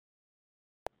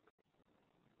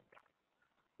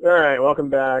All right, welcome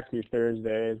back to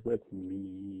Thursdays with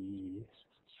me.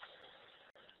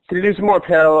 Gonna do some more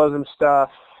parallelism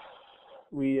stuff.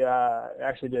 We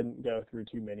actually didn't go through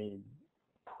too many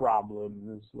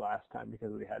problems last time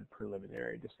because we had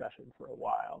preliminary discussion for a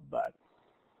while, but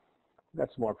got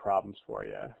some more problems for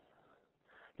you.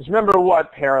 Just remember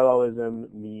what parallelism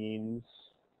means.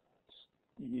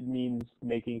 It means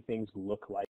making things look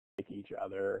like each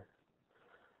other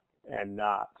and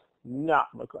not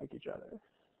look like each other.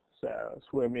 So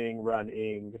swimming,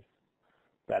 running,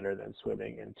 better than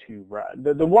swimming and to run.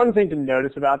 The one thing to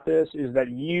notice about this is that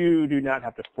you do not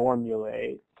have to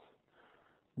formulate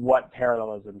what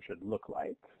parallelism should look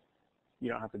like. You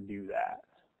don't have to do that.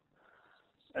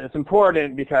 And it's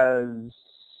important because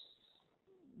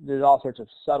there's all sorts of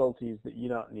subtleties that you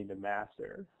don't need to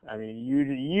master. I mean,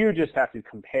 you just have to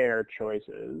compare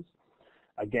choices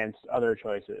against other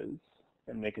choices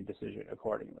and make a decision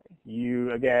accordingly.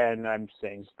 You, again, I'm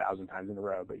saying this 1,000 times in a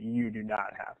row, but you do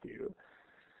not have to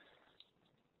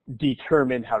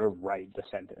determine how to write the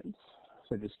sentence.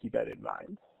 So just keep that in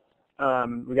mind.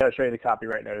 We got to show you the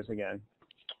copyright notice again.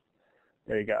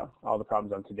 There you go. All the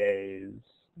problems on today's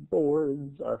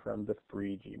boards are from the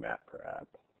free GMAT prep.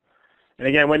 And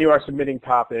again, when you are submitting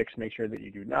topics, make sure that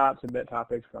you do not submit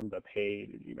topics from the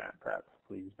paid GMAT prep.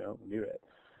 Please don't do it.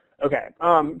 Okay,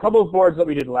 a couple of boards that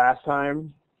we did last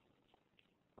time.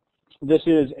 This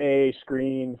is a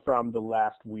screen from the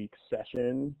last week's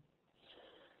session.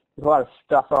 There's a lot of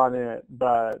stuff on it,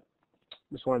 but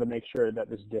just wanted to make sure that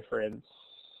there's difference.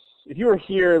 If you were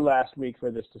here last week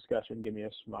for this discussion, give me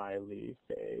a smiley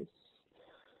face.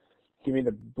 Give me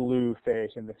the blue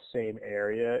face in the same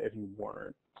area if you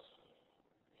weren't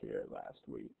here last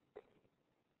week.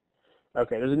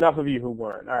 Okay, there's enough of you who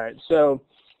weren't. All right, so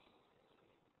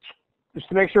just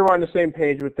to make sure we're on the same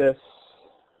page with this,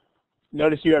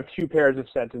 notice you have two pairs of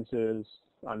sentences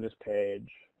on this page.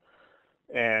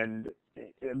 And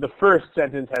the first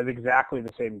sentence has exactly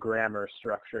the same grammar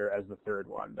structure as the third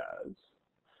one does.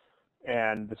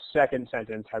 And the second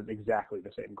sentence has exactly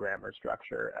the same grammar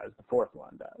structure as the fourth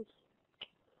one does.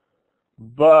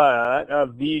 But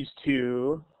of these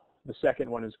two, the second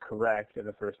one is correct and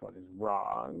the first one is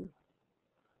wrong.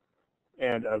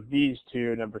 And of these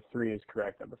two, number 3 is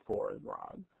correct, number 4 is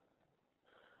wrong.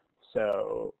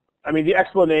 So, I mean, the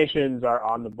explanations are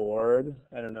on the board.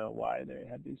 I don't know why they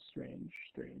had these strange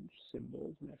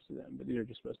symbols next to them, but these are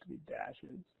just supposed to be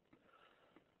dashes.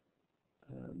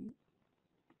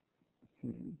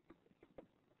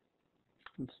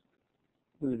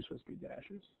 These are supposed to be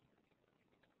dashes.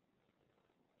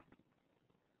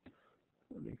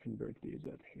 Let me convert these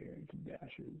up here into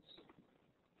dashes.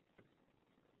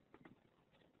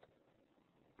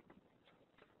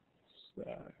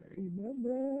 Sorry about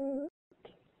that.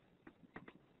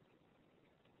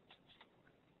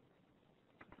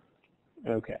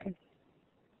 Okay.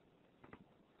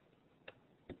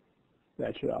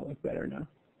 That should all look better now.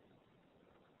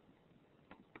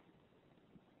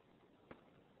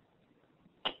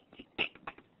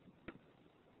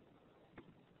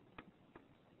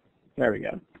 There we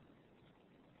go.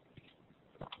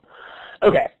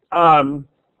 Okay.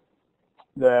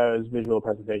 Those visual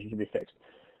presentations should be fixed.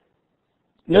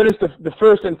 Notice the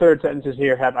first and third sentences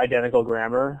here have identical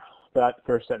grammar. That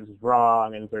first sentence is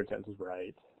wrong and the third sentence is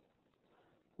right.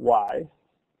 Why?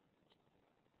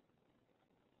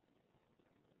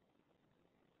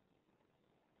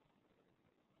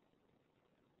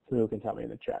 Who can tell me in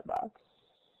the chat box?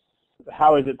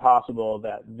 How is it possible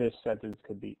that this sentence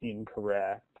could be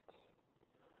incorrect,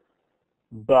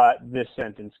 but this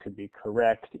sentence could be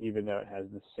correct even though it has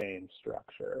the same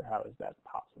structure? How is that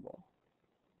possible?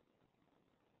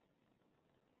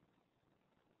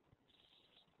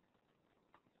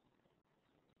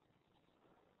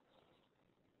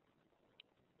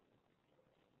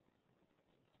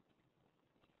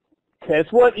 Okay,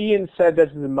 it's what Ian said this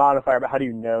is a modifier, but how do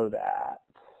you know that?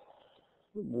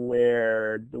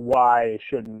 Why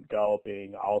shouldn't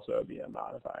gulping also be a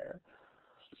modifier?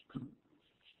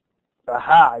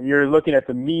 Aha, you're looking at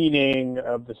the meaning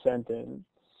of the sentence.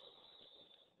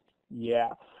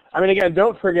 Yeah. I mean, again,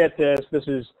 don't forget this. This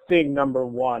is thing number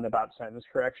 1 about sentence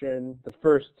correction. The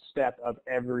first step of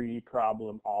every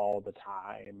problem all the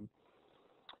time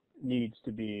needs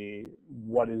to be,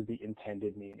 what is the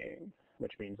intended meaning?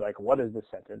 Which means, like, what is this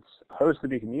sentence supposed to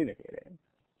be communicating?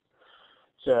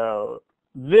 So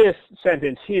this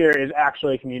sentence here is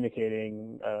actually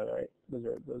communicating, right,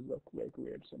 those look like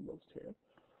weird symbols too.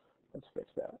 Let's fix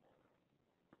that.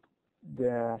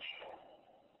 Dash.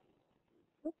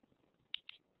 Oops.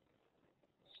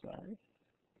 Sorry.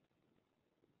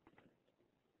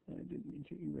 I didn't mean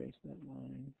to erase that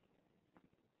line.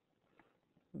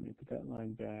 Let me put that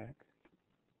line back.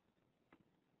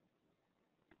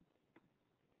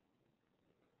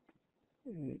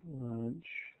 Ate lunch,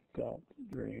 got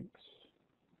drinks,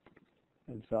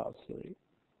 and fell asleep.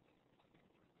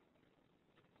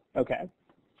 Okay.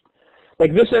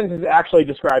 Like this sentence is actually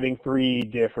describing 3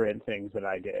 different things that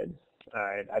I did. All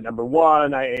right. At number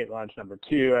 1, I ate lunch. Number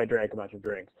 2, I drank a bunch of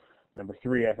drinks. Number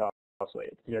 3, I fell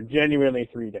asleep. These are genuinely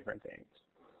 3 different things.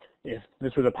 If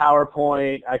this was a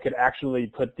PowerPoint, I could actually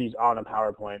put these on a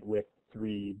PowerPoint with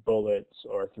 3 bullets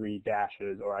or 3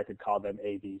 dashes, or I could call them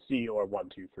A, B, C, or 1,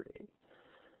 2, 3.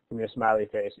 Give me a smiley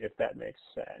face if that makes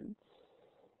sense.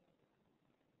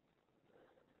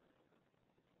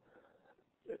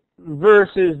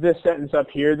 Versus this sentence up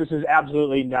here, this is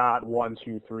absolutely not 1,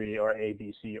 2, 3, or A,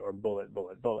 B, C, or bullet,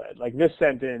 bullet, bullet. Like this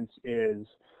sentence is,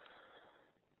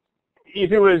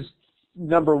 if it was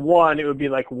number 1, it would be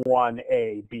like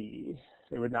 1A, B.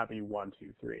 It would not be 1,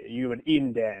 2, 3. You would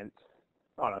indent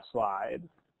on a slide.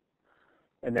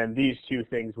 And then these 2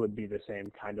 things would be the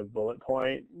same kind of bullet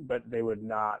point, but they would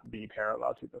not be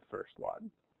parallel to the first one.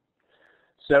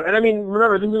 So, and I mean,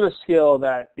 remember, this is a skill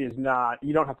that is not,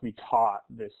 you don't have to be taught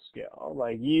this skill.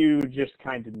 Like, you just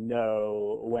kind of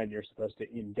know when you're supposed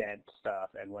to indent stuff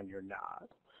and when you're not.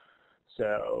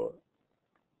 So,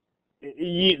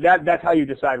 that's how you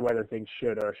decide whether things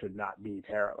should or should not be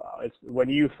parallel. It's when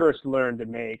you first learn to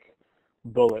make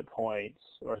bullet points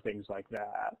or things like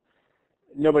that,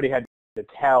 nobody had to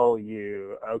tell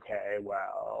you, okay,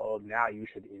 well, now you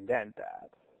should indent that.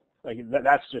 Like,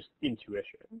 that's just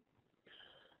intuition.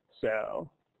 So,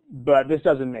 but this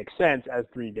doesn't make sense as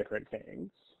 3 different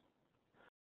things.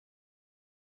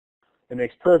 It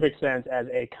makes perfect sense as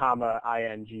a comma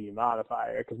ing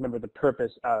modifier, because remember the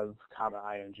purpose of comma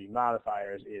ing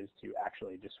modifiers is to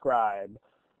actually describe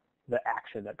the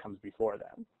action that comes before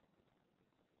them.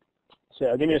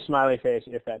 So give me a smiley face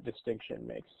if that distinction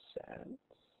makes sense.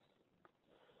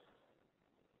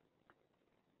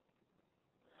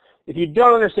 If you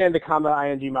don't understand the comma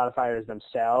ing modifiers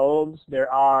themselves,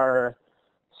 there are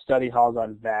study halls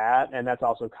on that, and that's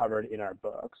also covered in our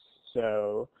books.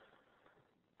 So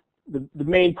the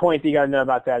main point that you got to know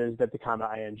about that is that the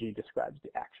comma ing describes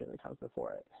the action that comes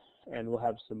before it. And we'll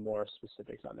have some more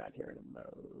specifics on that here in a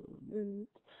moment.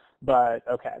 But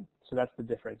okay, so that's the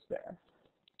difference there.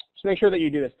 So make sure that you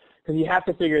do this, because you have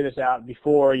to figure this out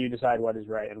before you decide what is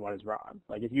right and what is wrong.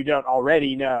 Like if you don't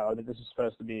already know that this is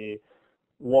supposed to be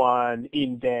 1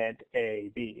 indent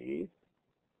A, B,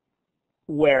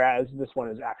 whereas this one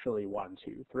is actually 1,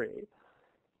 2, 3.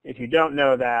 If you don't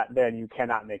know that, then you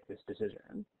cannot make this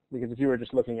decision. Because if you were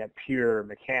just looking at pure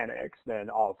mechanics, then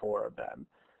all 4 of them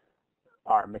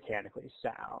are mechanically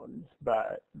sound.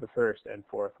 But the first and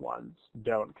fourth ones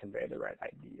don't convey the right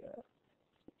idea.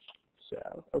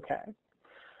 So, okay.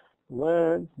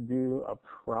 Let's do a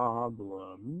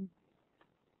problem.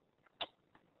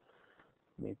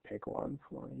 Let me pick one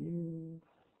for you.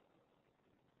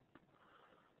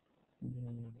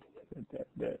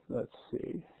 Let's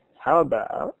see. How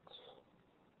about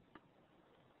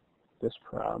this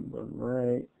problem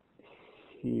right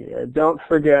here? Don't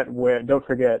forget where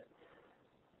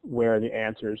the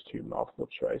answers to multiple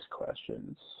choice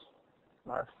questions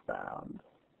are found.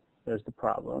 There's the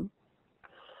problem.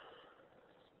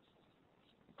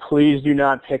 Please do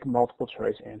not pick multiple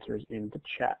choice answers in the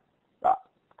chat box.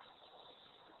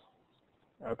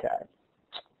 Okay.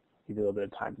 Give you a little bit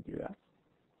of time to do that.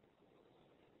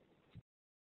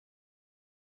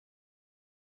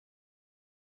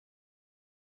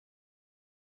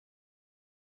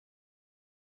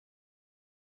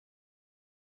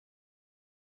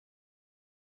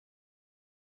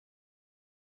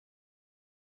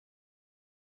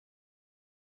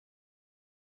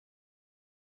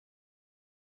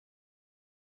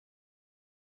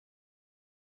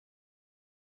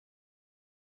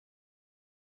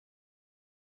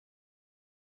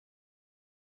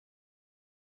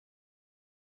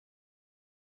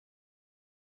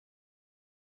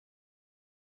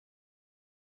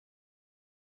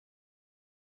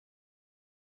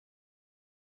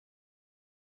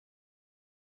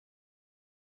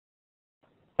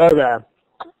 Okay.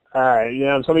 All right. You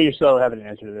know, some of you still haven't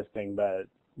answered this thing, but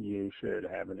you should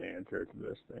have an answer to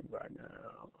this thing by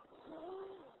now.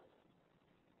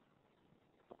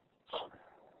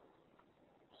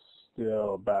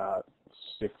 Still about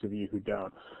 6 of you who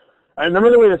don't. I remember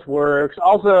the way this works.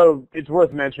 Also, it's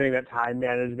worth mentioning that time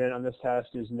management on this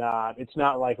test is not, it's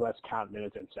not like let's count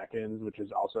minutes and seconds, which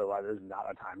is also why there's not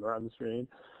a timer on the screen.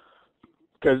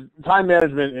 Because time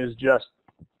management is just,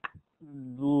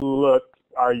 look,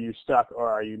 are you stuck or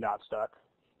are you not stuck?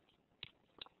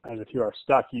 And if you are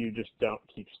stuck, you just don't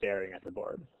keep staring at the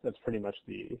board. That's pretty much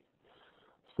the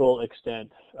full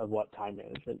extent of what time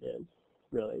management is,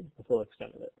 really, the full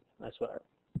extent of it, I swear.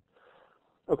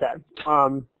 Okay,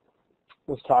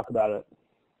 let's talk about it.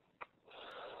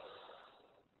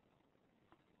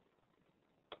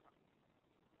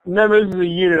 Remember, this is a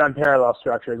unit on parallel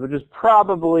structures, which is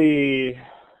probably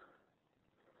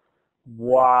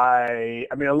why,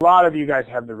 I mean, a lot of you guys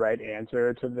have the right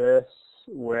answer to this,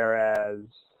 whereas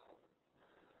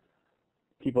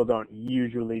people don't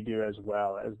usually do as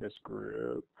well as this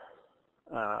group.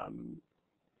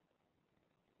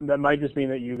 That might just mean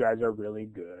that you guys are really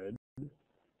good,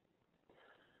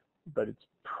 but it's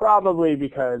probably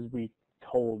because we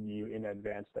told you in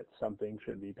advance that something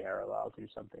should be parallel to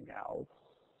something else.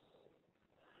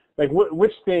 Like,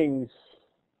 which things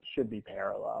should be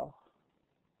parallel?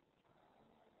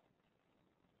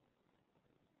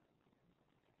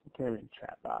 Can I read the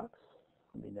chat box?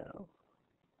 Let me know.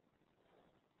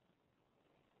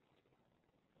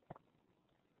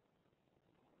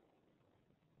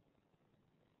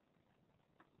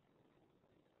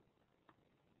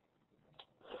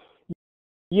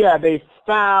 Yeah, they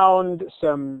found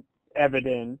some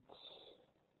evidence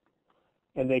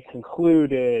and they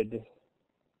concluded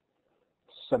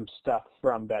some stuff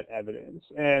from that evidence.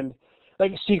 And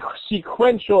like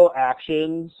sequential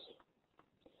actions,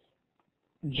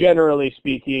 generally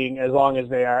speaking, as long as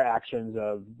they are actions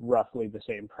of roughly the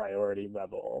same priority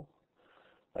level,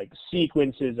 like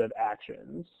sequences of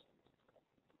actions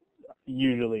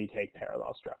usually take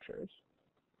parallel structures.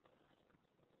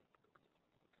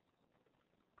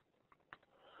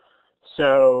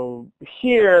 So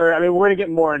here, I mean, we're going to get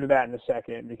more into that in a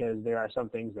second because there are some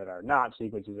things that are not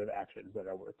sequences of actions that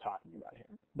are worth talking about here.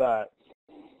 But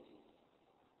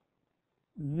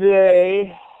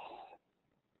they,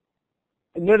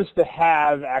 notice the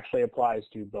have actually applies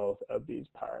to both of these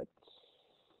parts.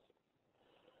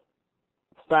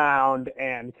 Found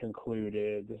and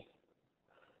concluded,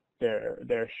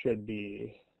 there should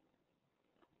be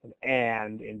an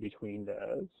and in between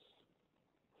those.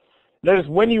 Notice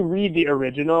when you read the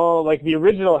original, like the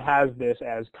original has this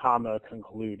as comma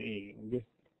concluding,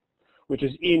 which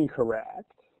is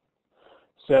incorrect.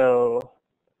 So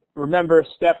remember,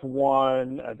 step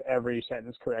one of every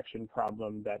sentence correction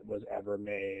problem that was ever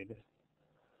made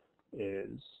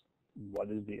is what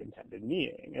is the intended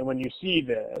meaning? And when you see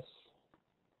this,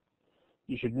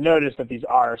 you should notice that these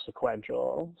are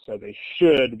sequential, so they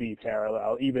should be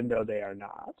parallel even though they are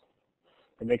not.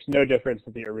 It makes no difference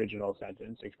that the original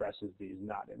sentence expresses these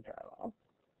not in parallel,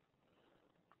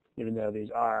 even though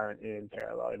these aren't in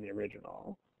parallel in the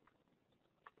original.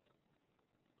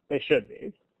 They should be.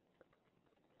 Give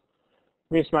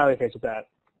me a smiley face if that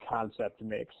concept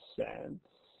makes sense.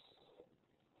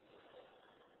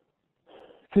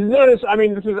 Because notice, I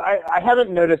mean, this is I haven't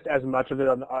noticed as much of it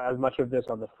as much of this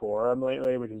on the forum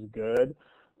lately, which is good.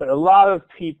 But a lot of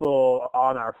people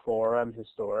on our forum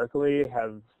historically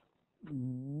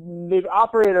they've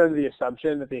operated under the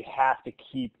assumption that they have to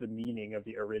keep the meaning of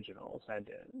the original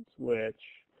sentence, which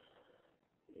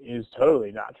is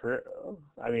totally not true.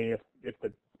 I mean, if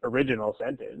the original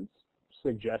sentence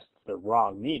suggests the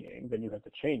wrong meaning, then you have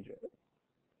to change it.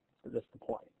 So that's the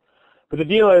point. But the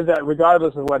deal is that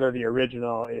regardless of whether the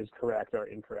original is correct or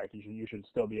incorrect, you should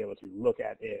still be able to look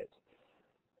at it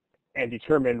and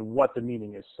determine what the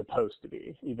meaning is supposed to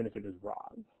be, even if it is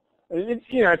wrong. It's,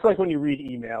 you know, it's like when you read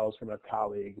emails from a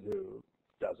colleague who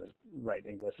doesn't write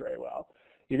English very well.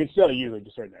 You can still usually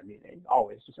discern their meaning,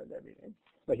 always discern their meaning.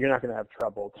 Like, you're not going to have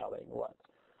trouble telling what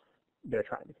they're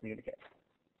trying to communicate.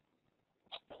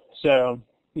 So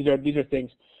these are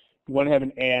things. You want to have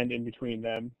an and in between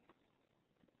them.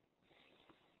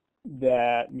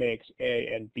 That makes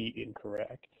A and B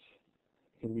incorrect.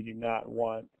 And we do not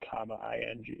want comma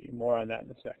ing. More on that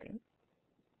in a second.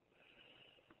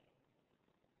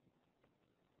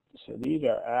 So these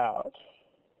are out.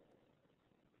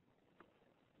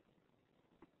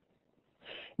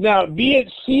 Now,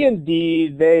 C and D,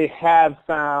 they have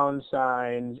found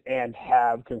signs and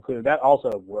have concluded. That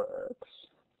also works.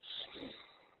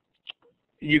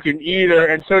 You can either,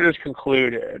 and so does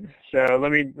concluded. So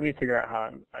let me figure out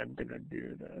how I'm going to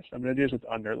do this. I'm going to do this with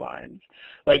underlines.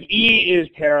 Like E is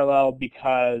parallel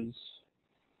because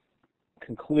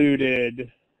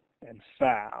concluded and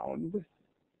found.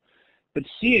 But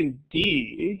C and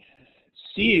D,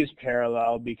 C is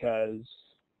parallel because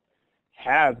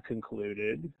have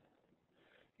concluded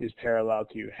is parallel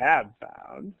to have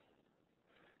found.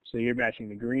 So you're matching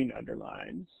the green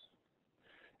underlines.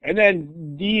 And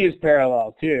then D is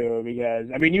parallel too because,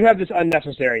 I mean, you have this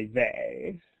unnecessary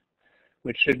they.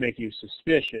 which should make you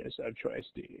suspicious of choice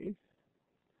D.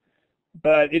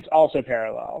 But it's also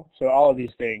parallel. So all of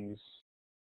these things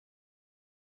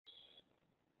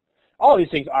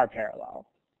are parallel.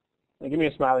 Like, give me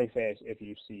a smiley face if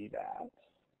you see that.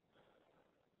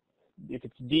 If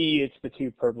it's D, it's the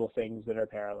two purple things that are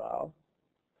parallel.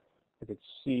 If it's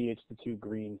C, it's the two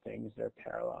green things that are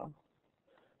parallel.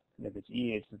 And if it's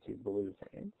E, it's the two blue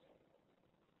things.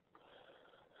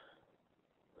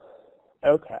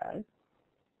 Okay.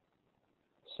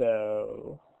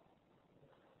 So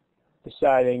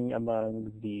deciding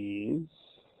among these,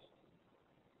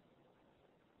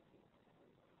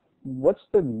 what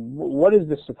is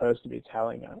this supposed to be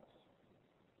telling us?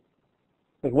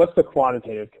 Like, what's the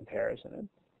quantitative comparison?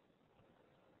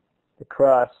 The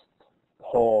crust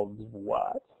holds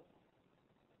what?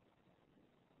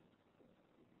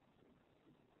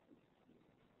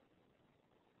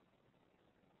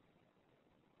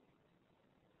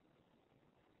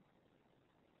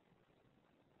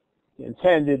 The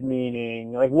intended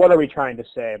meaning, like, what are we trying to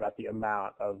say about the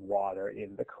amount of water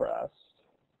in the crust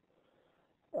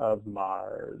of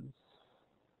Mars?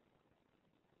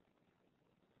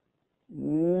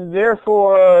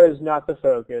 Therefore is not the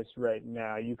focus right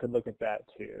now. You could look at that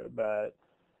too, but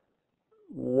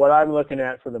what I'm looking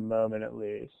at for the moment at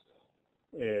least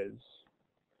is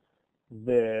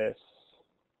this,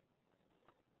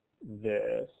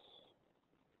 this,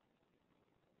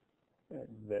 and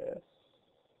this.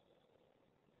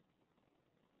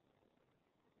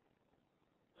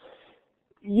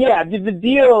 Yeah, the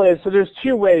deal is, so there's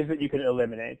two ways that you can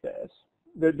eliminate this.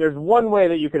 There's one way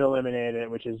that you can eliminate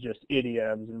it, which is just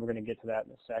idioms, and we're going to get to that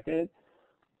in a second.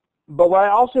 But what I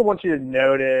also want you to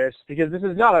notice, because this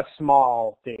is not a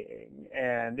small thing,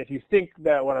 and if you think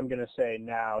that what I'm going to say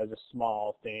now is a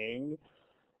small thing,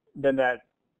 then that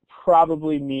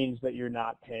probably means that you're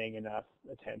not paying enough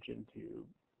attention to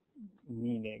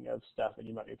meaning of stuff, and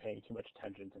you might be paying too much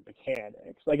attention to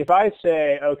mechanics. Like if I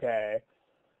say, okay,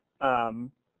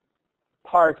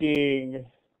 parking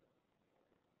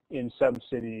in some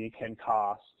city can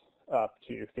cost up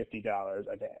to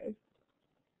 $50 a day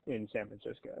in San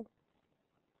Francisco.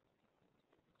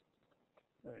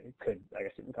 It could, I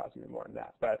guess, even cost even more than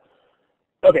that. But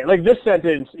okay, like this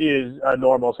sentence is a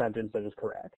normal sentence that is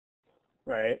correct,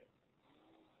 right?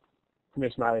 Give me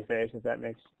a smiley face if that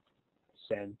makes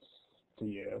sense to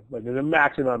you. Like there's a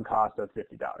maximum cost of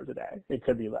 $50 a day. It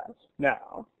could be less.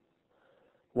 Now,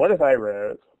 what if I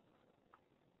wrote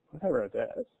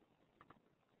this?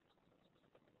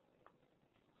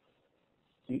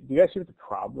 Do you guys see what the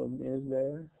problem is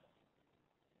there?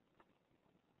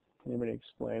 Can anybody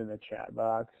explain in the chat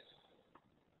box?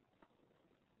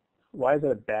 Why is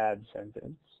that a bad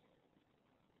sentence?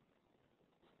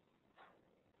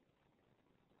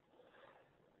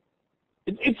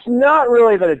 It's not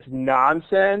really that it's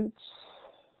nonsense.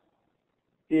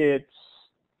 It's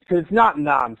because it's not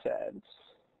nonsense,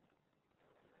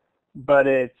 but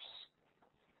it's.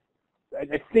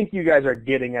 I think you guys are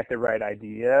getting at the right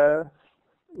idea.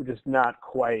 We're just not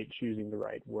quite choosing the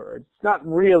right word. It's not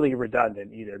really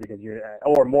redundant either, because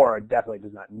or more definitely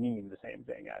does not mean the same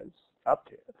thing as up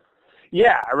to.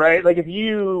 Yeah, right. Like if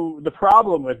the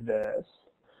problem with this,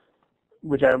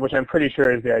 which I'm pretty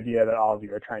sure is the idea that all of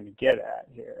you are trying to get at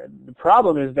here. The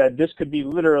problem is that this could be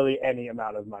literally any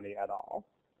amount of money at all,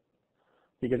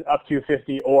 because up to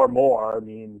 50 or more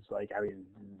means like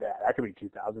that could be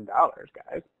 $2,000,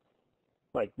 guys.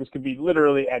 Like this could be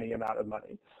literally any amount of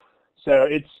money. So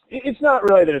it's not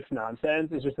really that it's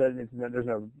nonsense. It's just that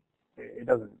it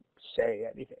doesn't say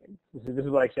anything. This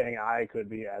is like saying I could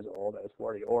be as old as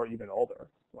 40 or even older.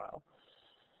 Wow,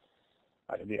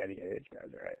 I could be any age,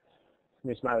 guys. All right. Let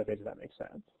me smiley face if that makes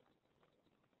sense.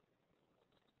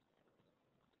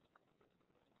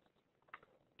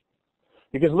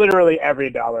 Because literally every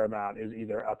dollar amount is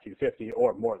either up to 50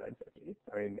 or more than 50.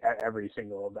 I mean, every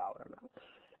single dollar amount.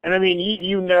 And I mean,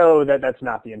 you know that that's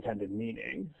not the intended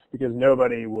meaning, because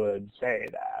nobody would say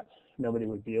that. Nobody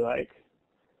would be like,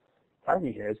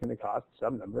 parking here is going to cost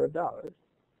some number of dollars.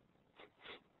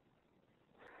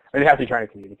 And they have to be trying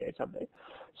to communicate something.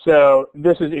 So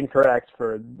this is incorrect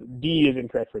D is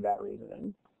incorrect for that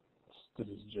reason. This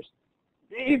is just,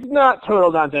 it's not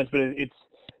total nonsense, but it's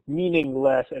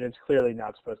meaningless, and it's clearly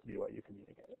not supposed to be what you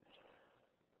communicate.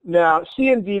 Now, C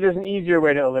and D, there's an easier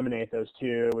way to eliminate those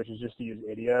two, which is just to use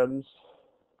idioms.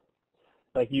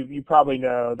 Like you probably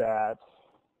know that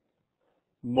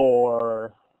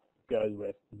more goes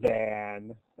with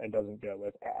than and doesn't go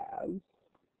with as.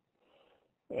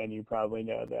 And you probably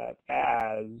know that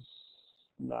as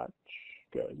much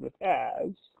goes with as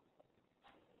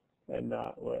and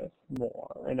not with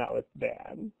more, and not with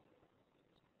than.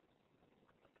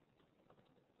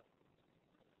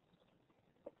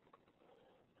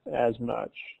 as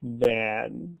much,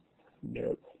 than,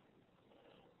 nope,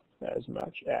 as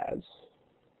much as.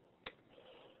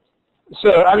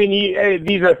 So, I mean,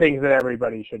 these are things that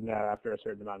everybody should know after a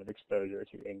certain amount of exposure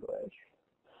to English.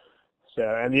 So,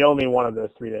 and the only one of those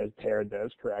three that has paired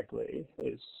those correctly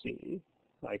is C.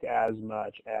 Like, as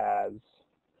much as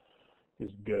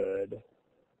is good.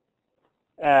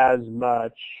 As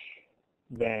much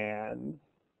than.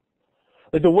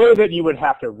 Like, the word that you would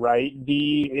have to write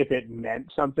D if it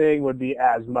meant something would be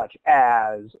as much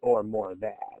as or more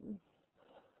than.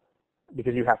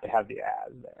 Because you have to have the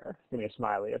as there. Give me a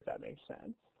smiley if that makes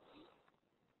sense.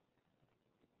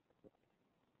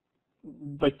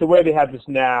 Like the way they have this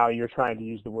now, you're trying to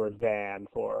use the word than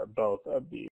for both of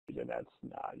these, and that's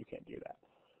not, you can't do that.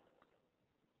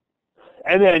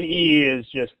 And then E is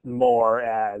just more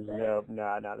as, nope,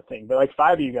 not a thing. But like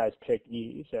 5 of you guys picked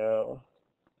E, so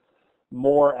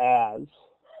more as.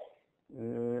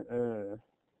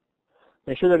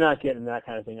 Make sure they're not getting that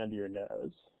kind of thing under your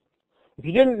nose. If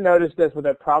you didn't notice this, what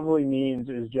that probably means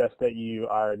is just that you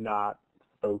are not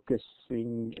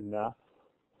focusing enough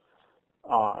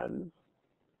on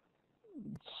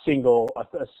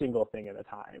a single thing at a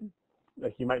time.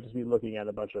 Like you might just be looking at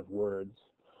a bunch of words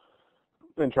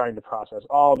and trying to process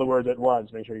all the words at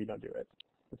once. Make sure you don't do it.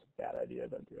 It's a bad idea.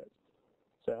 Don't do it.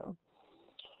 So,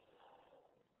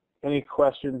 any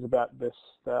questions about this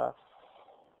stuff?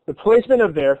 The placement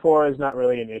of therefore is not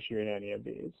really an issue in any of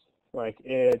these. Like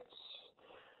it's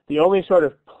the only sort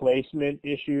of placement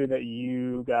issue that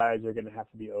you guys are going to have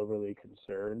to be overly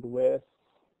concerned with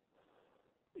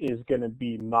is going to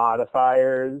be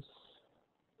modifiers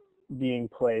being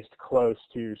placed close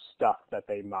to stuff that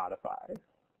they modify.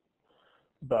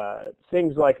 But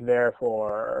things like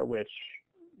therefore, which,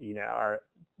 you know, are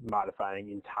modifying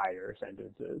entire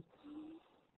sentences,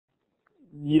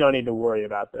 you don't need to worry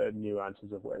about the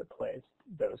nuances of where to place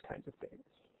those kinds of things.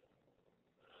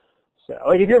 So,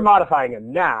 like if you're modifying a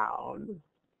noun,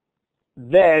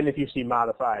 then if you see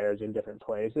modifiers in different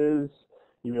places,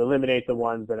 you eliminate the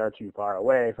ones that are too far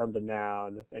away from the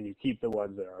noun, and you keep the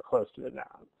ones that are close to the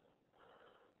noun.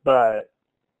 But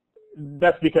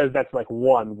that's because that's like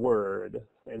one word,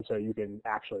 and so you can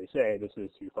actually say this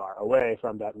is too far away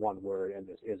from that one word, and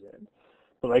this isn't.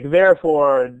 But like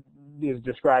therefore is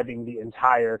describing the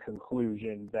entire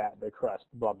conclusion that the crust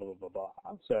blah, blah, blah, blah,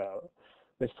 blah. So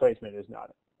this placement is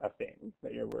not a thing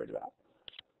that you're worried about.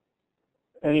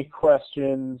 Any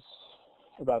questions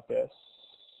about this?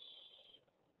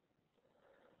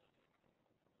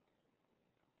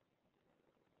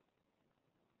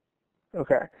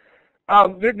 Okay.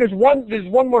 There's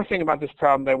one more thing about this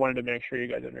problem that I wanted to make sure you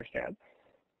guys understand,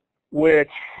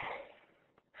 which,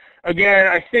 again,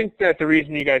 I think that the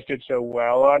reason you guys did so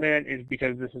well on it is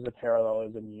because this is a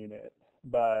parallelism unit.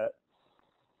 But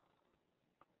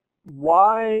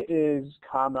why is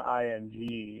comma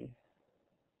ing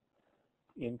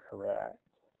incorrect?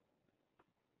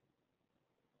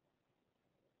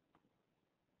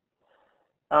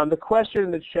 The question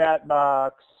in the chat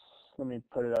box, let me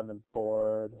put it on the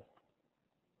board,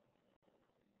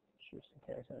 just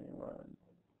in case anyone.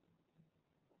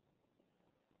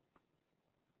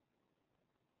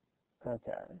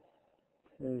 Okay,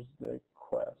 here's the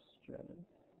question.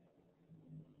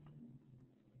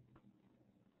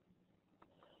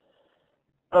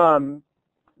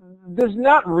 There's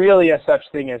not really a such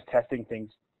thing as testing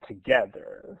things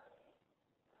together.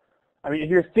 I mean, if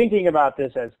you're thinking about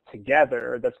this as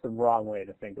together, that's the wrong way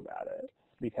to think about it.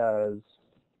 Because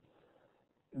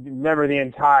remember, the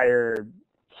entire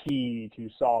key to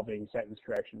solving sentence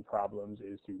correction problems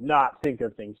is to not think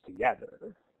of things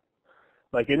together.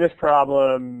 Like in this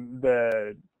problem,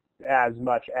 the as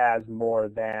much as more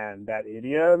than, that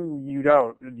idiom, you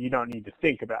don't need to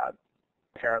think about.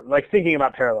 Thinking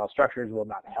about parallel structures will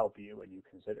not help you when you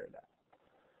consider that.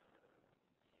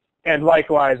 And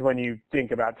likewise, when you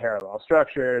think about parallel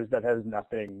structures, that has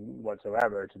nothing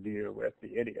whatsoever to do with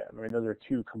the idiom. I mean, those are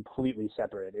two completely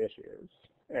separate issues,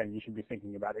 and you should be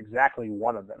thinking about exactly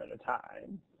one of them at a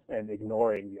time and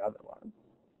ignoring the other one.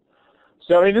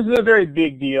 So, I mean, this is a very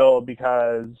big deal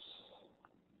because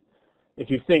if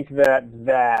you think that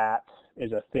that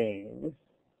is a thing,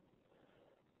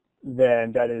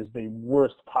 then that is the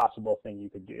worst possible thing you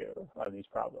could do on these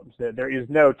problems. There is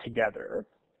no together.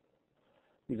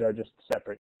 These are just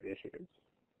separate issues.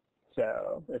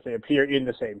 So if they appear in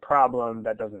the same problem,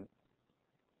 that doesn't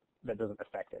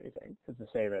affect anything. It's the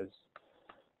same as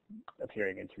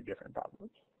appearing in two different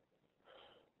problems.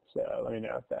 So let me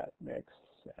know if that makes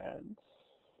sense.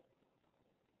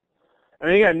 I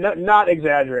mean, again, not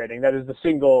exaggerating. That is the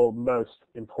single most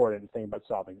important thing about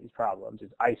solving these problems,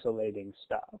 is isolating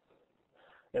stuff.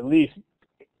 at least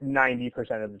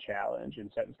 90% of the challenge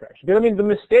in sentence correction. Because I mean, the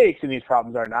mistakes in these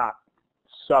problems are not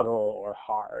subtle or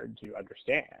hard to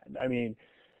understand. I mean,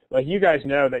 like, you guys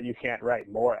know that you can't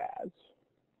write more ads.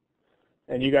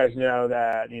 And you guys know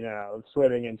that, you know,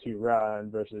 swimming and to run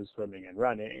versus swimming and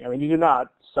running. I mean, these are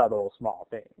not subtle, small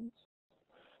things.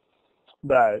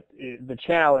 But the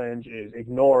challenge is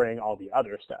ignoring all the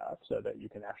other stuff so that you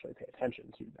can actually pay attention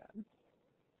to them.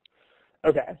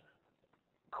 Okay.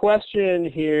 Question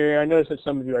here. I notice that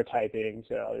some of you are typing,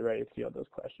 so I'll be ready to field those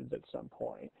questions at some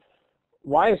point.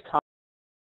 Why is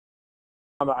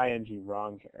comma ing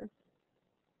wrong here?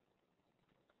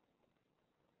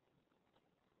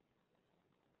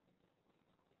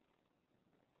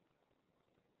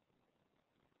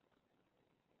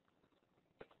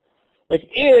 Like,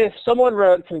 if someone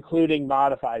wrote concluding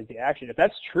modifies the action, if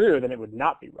that's true, then it would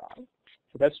not be wrong.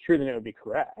 If that's true, then it would be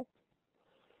correct.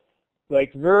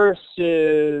 Like,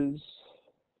 versus,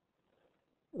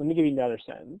 let me give you another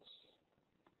sentence.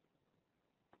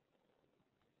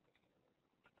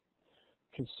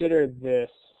 Consider this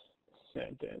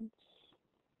sentence.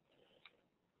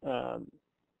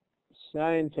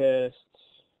 Scientists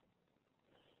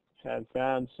have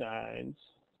found signs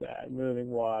that moving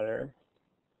water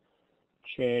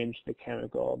change the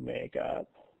chemical makeup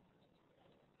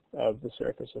of the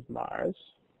surface of Mars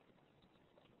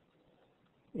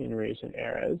in recent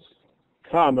eras,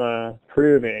 comma,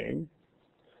 proving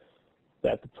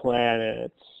that the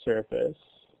planet's surface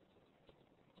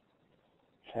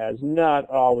has not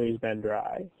always been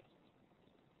dry.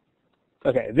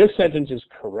 Okay, this sentence is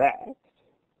correct.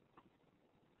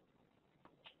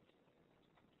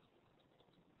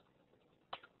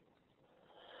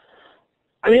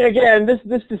 I mean, again,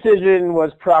 this decision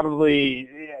was probably,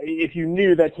 if you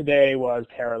knew that today was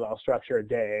parallel structure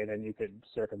day, then you could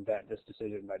circumvent this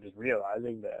decision by just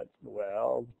realizing that,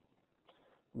 well,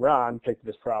 Ron picked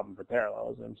this problem for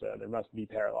parallelism, so there must be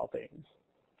parallel things.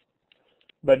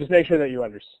 But just make sure that you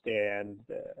understand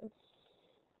this.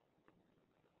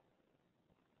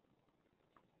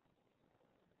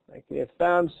 Like, if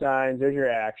found signs, there's your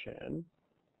action,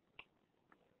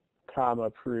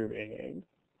 comma, proving.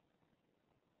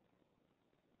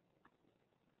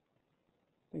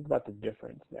 Think about the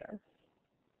difference there.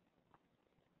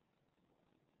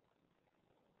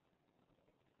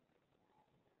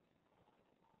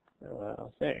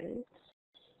 Well, thanks.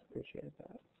 Appreciate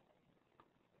that.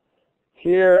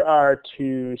 Here are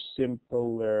two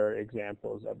simpler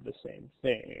examples of the same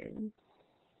thing.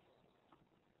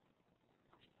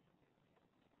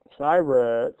 So I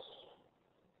wrote,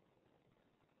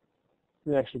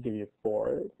 let me actually give you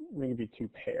four. Let me give you two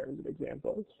pairs of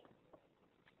examples.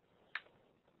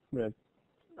 I'm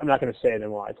not going to say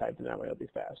them while I type them, that way it'll be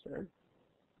faster.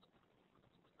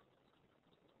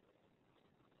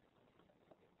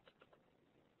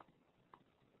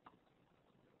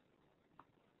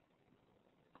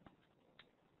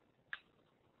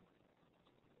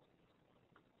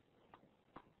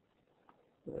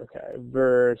 Okay,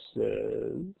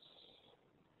 versus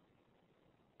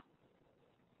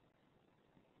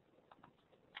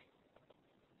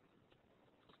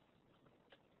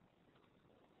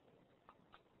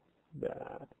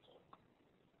that.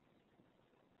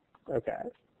 Okay.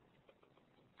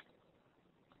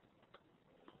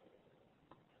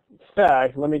 In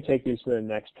fact, let me take these to the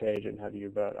next page and have you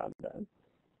vote on them.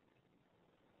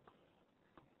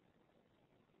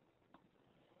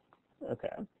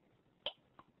 Okay.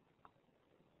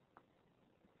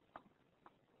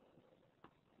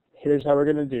 Here's how we're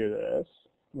going to do this.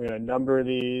 We're going to number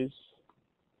these,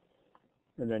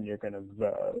 and then you're going to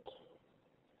vote.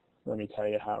 Let me tell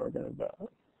you how we're going to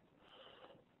vote.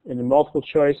 In the multiple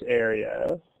choice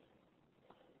area,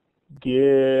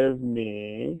 give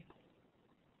me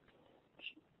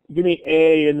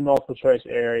A in the multiple choice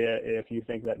area if you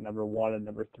think that number 1 and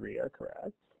number 3 are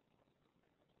correct.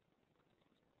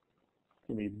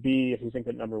 Give me B if you think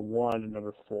that number 1 and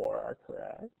number 4 are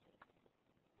correct.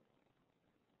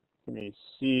 Give me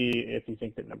C if you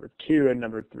think that number 2 and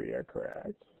number 3 are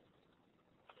correct.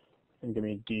 And give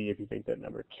me D if you think that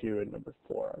number 2 and number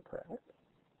 4 are correct.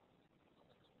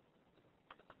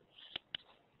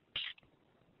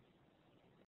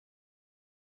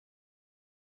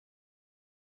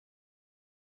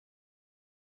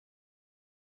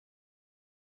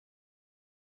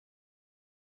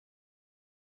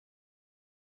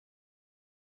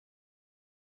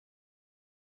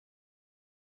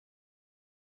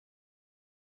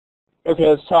 Okay,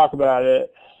 let's talk about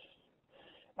it.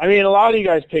 I mean, a lot of you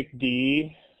guys picked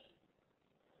D,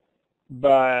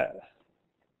 but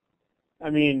I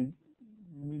mean,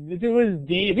 if it was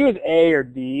D, if it was A or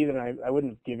D, then I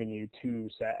wouldn't have given you two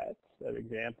sets of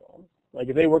examples. Like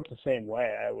if they worked the same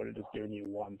way, I would have just given you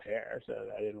one pair so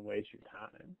that I didn't waste your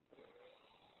time.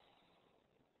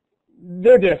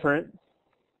 They're different.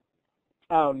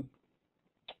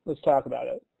 Let's talk about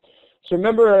it. So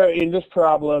remember in this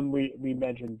problem, we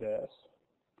mentioned this.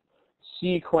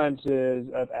 Sequences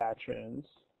of actions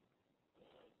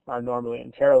are normally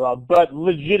in parallel, but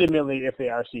legitimately if they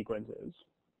are sequences.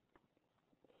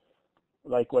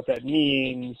 Like what that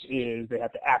means is they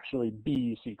have to actually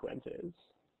be sequences,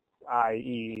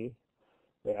 i.e.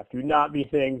 they have to not be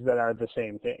things that are the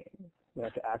same thing. They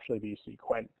have to actually be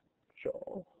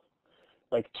sequential.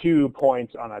 Like 2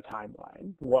 points on a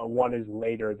timeline. One is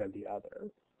later than the other.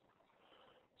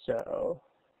 So,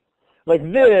 like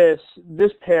this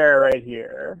pair right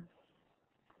here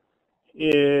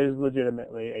is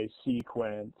legitimately a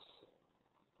sequence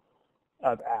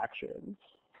of actions.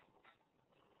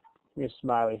 Give me a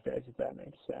smiley face if that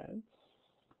makes sense.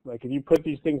 Like if you put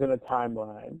these things on a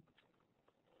timeline,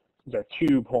 these are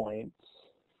 2 points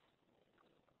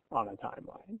on a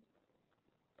timeline.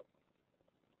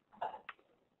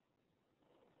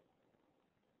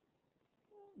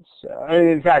 So, I mean,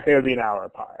 in fact, they would be an hour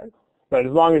apart. But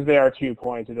as long as they are 2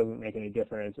 points, it doesn't make any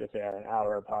difference if they are an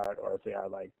hour apart or if they are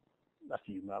like a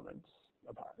few moments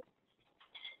apart.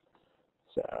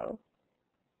 So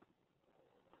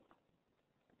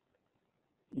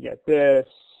you get this,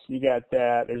 you get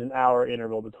that. There's an hour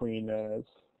interval between those.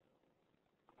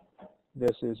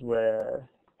 This is where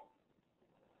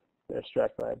they're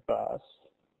struck by a bus.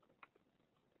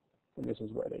 And this is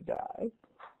where they die.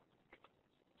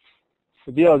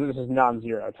 The deal is this is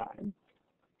non-zero time.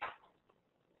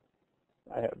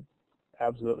 I have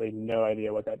absolutely no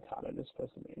idea what that comment is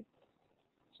supposed to mean.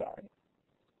 Sorry.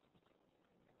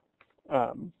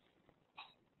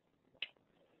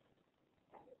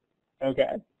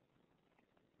 Okay.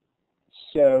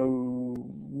 So,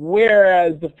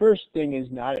 whereas the first thing is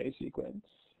not a sequence.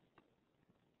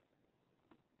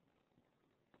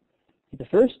 The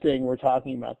first thing, we're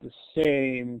talking about the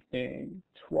same thing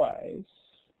twice.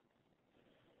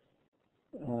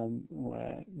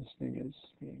 What? This thing is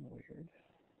being weird.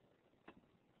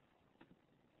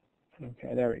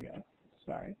 Okay, there we go.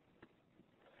 Sorry.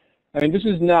 I mean, this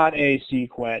is not a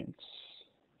sequence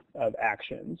of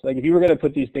actions. Like, if you were going to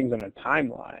put these things on a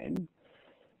timeline,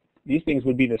 these things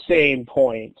would be the same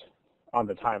point on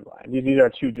the timeline. These are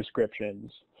 2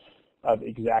 descriptions of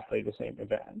exactly the same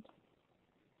event.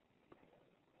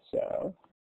 So,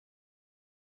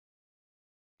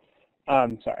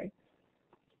 sorry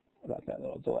about that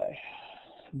little delay.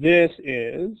 This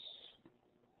is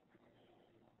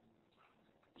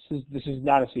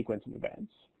not a sequence of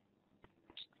events.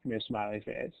 Give me a smiley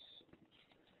face,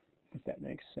 if that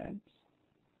makes sense.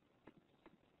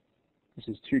 This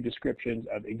is 2 descriptions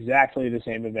of exactly the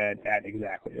same event at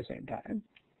exactly the same time.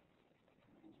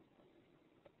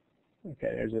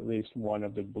 Okay, there's at least one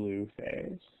of the blue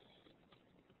phase.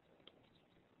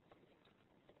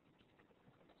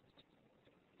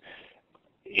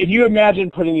 If you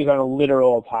imagine putting these on a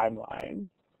literal timeline,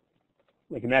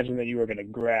 like imagine that you were going to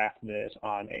graph this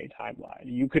on a timeline,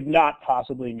 you could not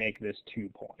possibly make this 2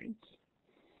 points.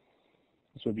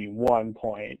 This would be 1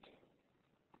 point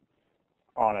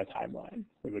on a timeline.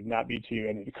 It would not be 2,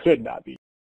 and it could not be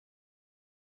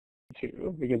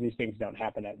 2, because these things don't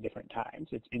happen at different times.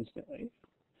 It's instantly,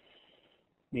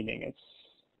 meaning it's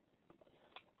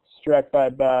struck by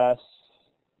bus,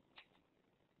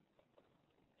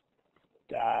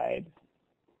 died.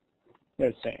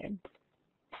 They're the same.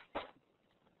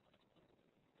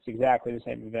 It's exactly the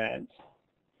same event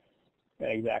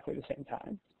at exactly the same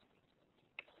time.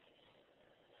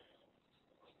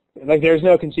 Like, there's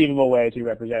no conceivable way to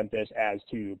represent this as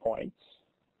 2 points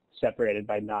separated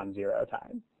by non-zero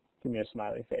time. Give me a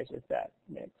smiley face if that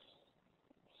makes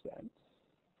sense.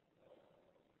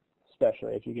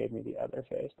 Especially if you gave me the other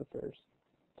face the first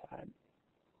time.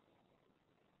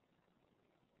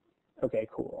 Okay,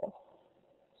 cool.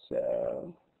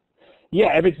 So,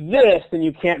 yeah, if it's this, then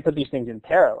you can't put these things in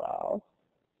parallel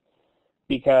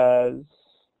because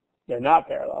they're not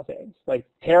parallel things. Like,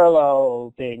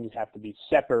 parallel things have to be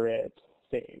separate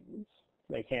things.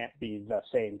 They can't be the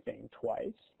same thing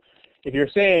twice. If you're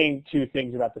saying 2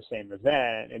 things about the same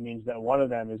event, it means that one of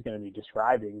them is going to be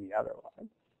describing the other one.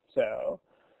 So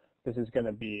this is going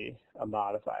to be a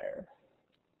modifier.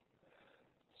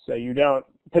 So you don't,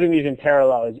 putting these in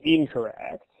parallel is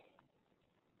incorrect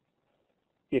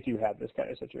if you have this kind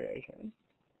of situation.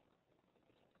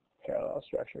 Parallel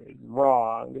structure is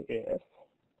wrong if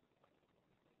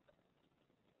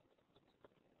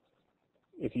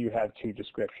if you have two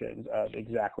descriptions of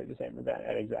exactly the same event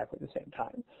at exactly the same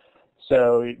time.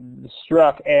 So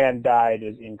struck and died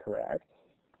is incorrect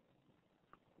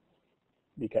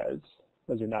because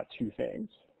those are not two things.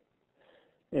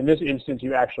 In this instance,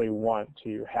 you actually want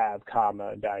to have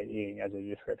comma dying as a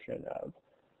description of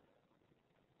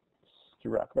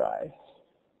struck by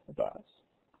a bus.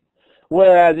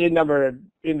 Whereas in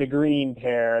the green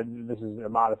pair, this is a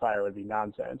modifier would be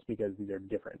nonsense because these are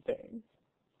different things.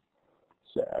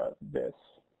 So this,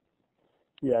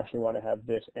 you actually want to have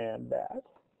this and that.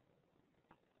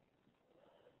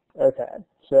 Okay,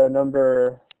 so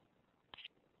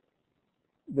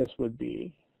this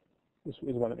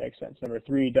is one that makes sense. Number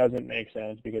 3 doesn't make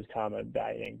sense because comma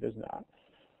dying does not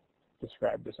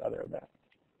describe this other event.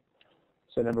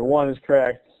 So number 1 is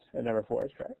correct, and number 4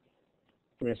 is correct.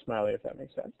 Give me a smiley if that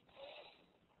makes sense.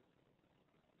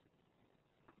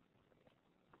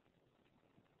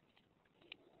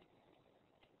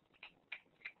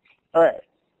 All right,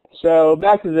 so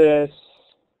back to this.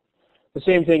 The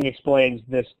same thing explains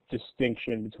this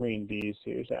distinction between these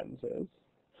two sentences.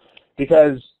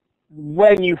 Because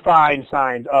when you find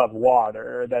signs of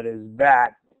water, that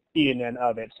in and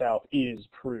of itself is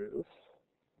proof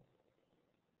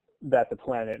that the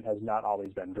planet has not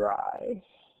always been dry.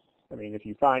 I mean, if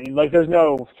you find, like, there's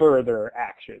no further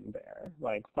action there.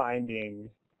 Like, finding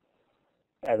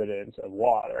evidence of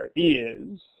water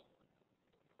is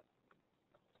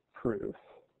proof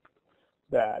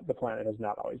that the planet has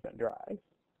not always been dry.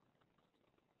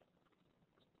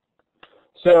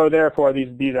 So therefore,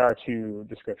 these are two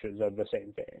descriptions of the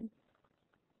same thing.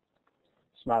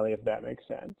 Smiley if that makes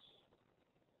sense.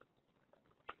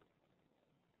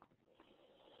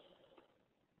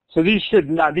 So these should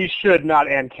not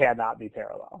and cannot be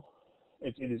parallel.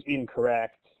 It is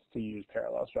incorrect to use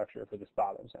parallel structure for this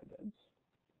bottom sentence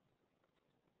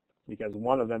because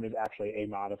one of them is actually a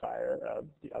modifier of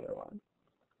the other one.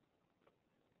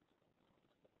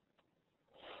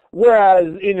 Whereas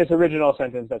in this original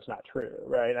sentence, that's not true,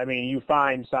 right? I mean, you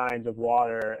find signs of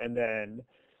water and then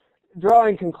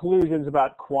drawing conclusions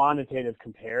about quantitative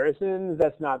comparisons,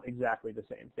 that's not exactly the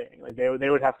same thing. Like they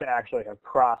would have to actually have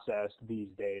processed these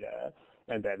data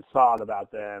and then thought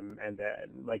about them, and then,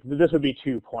 like, this would be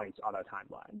 2 points on a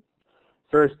timeline.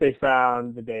 First, they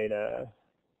found the data,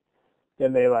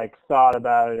 then they, like, thought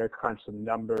about it or crunched some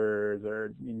numbers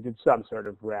or did some sort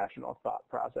of rational thought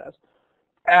process,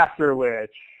 after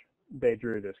which they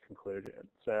drew this conclusion.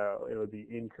 So it would be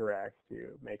incorrect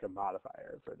to make a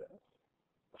modifier for this.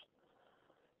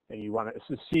 And you want it's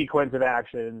a sequence of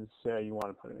actions, so you want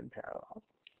to put them in parallel.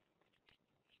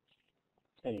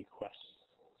 Any questions?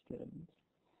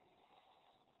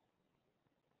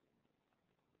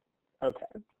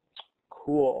 Okay,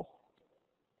 cool,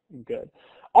 good.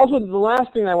 Also, the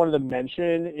last thing I wanted to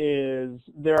mention is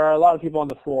there are a lot of people on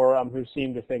the forum who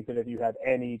seem to think that if you have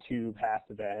any two past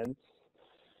events,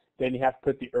 then you have to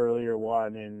put the earlier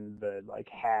one in the, like,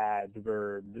 had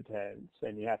verb tense,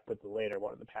 and you have to put the later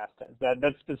one in the past tense.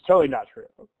 That's totally not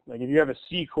true. Like, if you have a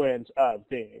sequence of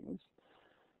things,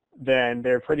 then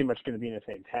they're pretty much going to be in the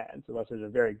same tense, unless there's a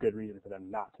very good reason for them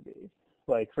not to be.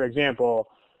 Like, for example,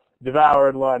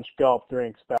 devoured, lunch, gulp,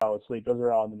 drink, fell asleep, those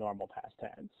are all in the normal past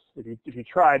tense. If you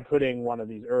tried putting one of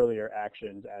these earlier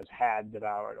actions as had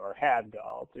devoured or had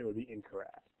gulped, it would be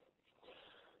incorrect.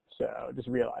 So just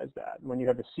realize that. When you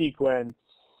have a sequence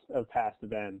of past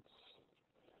events,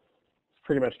 it's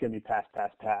pretty much going to be past,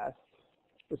 past, past,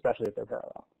 especially if they're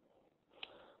parallel.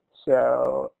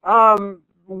 So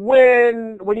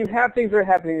when you have things that are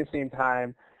happening at the same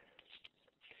time,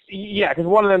 yeah, because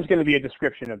one of them is going to be a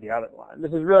description of the other one.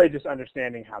 This is really just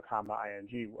understanding how comma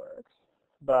ing works.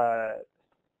 But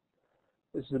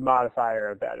this is a modifier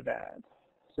of that event.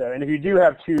 So, and if you do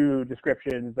have two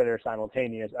descriptions that are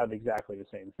simultaneous of exactly the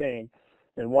same thing,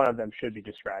 then one of them should be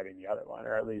describing the other one,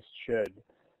 or at least should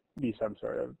be some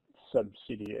sort of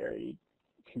subsidiary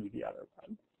to the other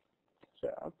one.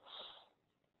 So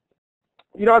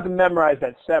you don't have to memorize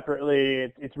that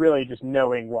separately. It's really just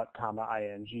knowing what comma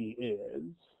ing is.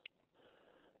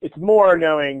 It's more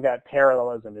knowing that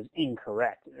parallelism is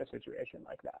incorrect in a situation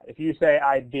like that. If you say,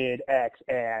 I did X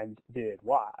and did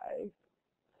Y,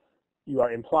 you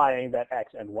are implying that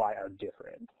X and Y are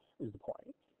different, is the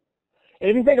point.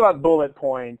 And if you think about bullet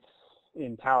points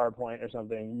in PowerPoint or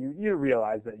something, you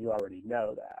realize that you already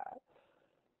know that.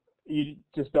 You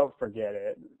just don't forget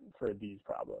it for these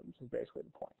problems, is basically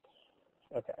the point.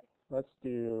 Okay, let's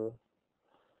do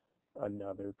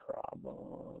another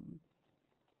problem.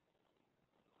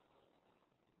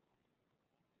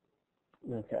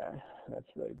 Okay, that's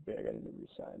really big. I need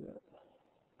to resize it.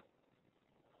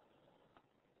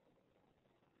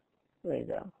 There you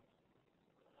go.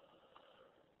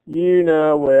 You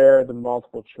know where the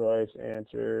multiple choice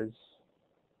answers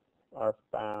are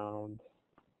found.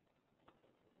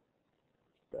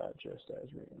 That just as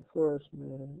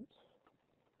reinforcement.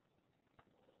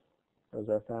 Those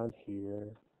are found here.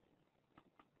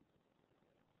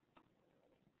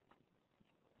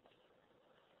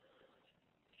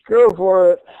 Go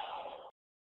for it.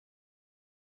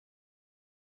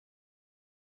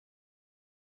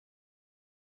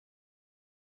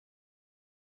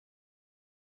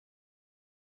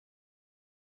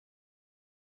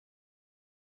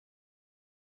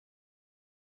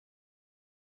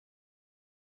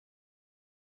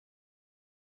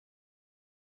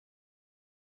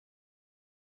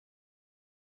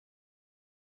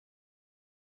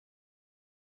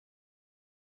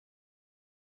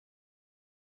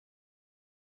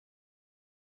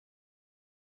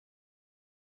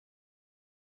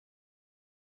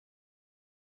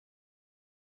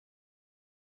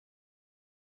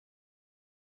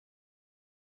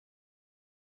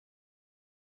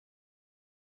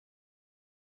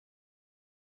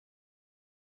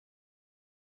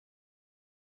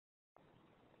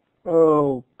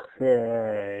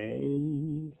 Okay.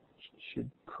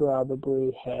 Should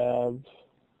probably have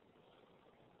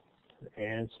an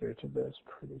answer to this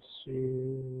pretty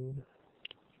soon.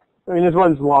 I mean, this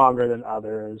one's longer than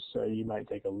others, so you might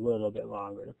take a little bit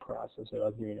longer to process it.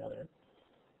 I'll give you another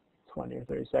 20 or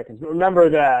 30 seconds. But remember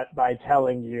that by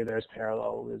telling you there's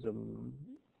parallelism,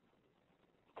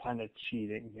 kind of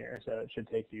cheating here, so it should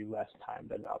take you less time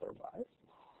than otherwise.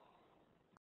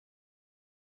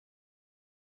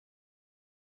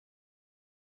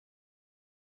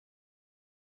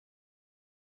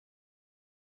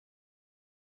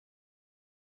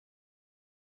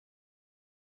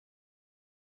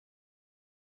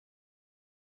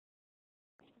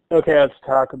 Okay, let's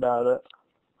talk about it.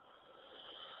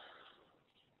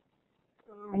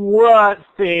 What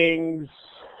things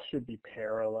should be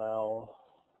parallel?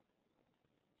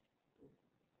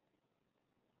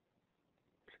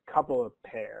 A couple of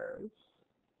pairs.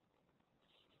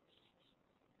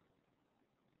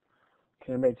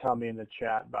 Can anybody tell me in the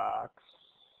chat box?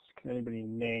 Can anybody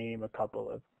name a couple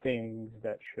of things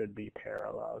that should be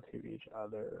parallel to each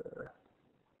other?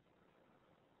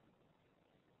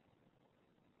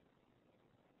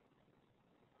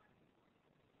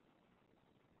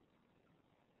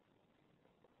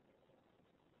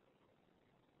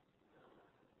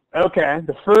 Okay,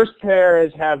 the first pair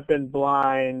is have been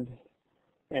blind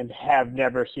and have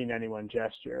never seen anyone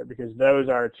gesture, because those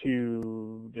are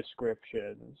two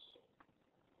descriptions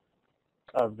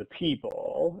of the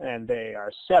people, and they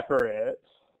are separate.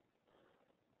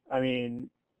 I mean,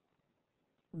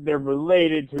 they're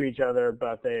related to each other,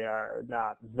 but they are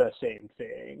not the same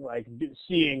thing. Like,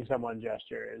 seeing someone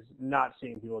gesture is not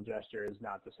seeing people gesture is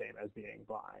not the same as being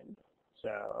blind.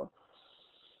 So,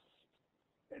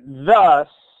 thus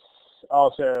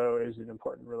also is an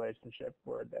important relationship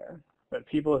word there. But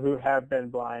people who have been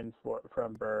blind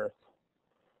from birth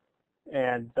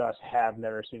and thus have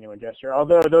never seen anyone gesture,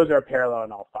 although those are parallel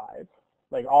in all five.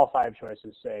 Like, all five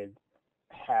choices say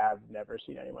have never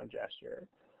seen anyone gesture.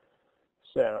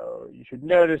 So you should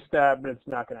notice that, but it's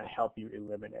not going to help you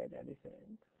eliminate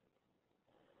anything.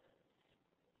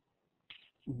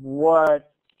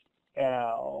 What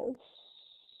else?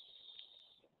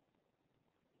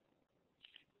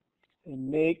 They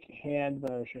make hand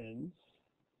motions.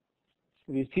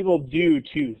 These people do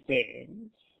two things.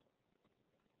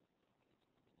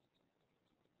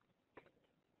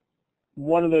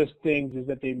 One of those things is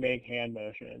that they make hand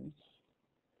motions.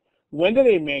 When do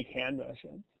they make hand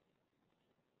motions?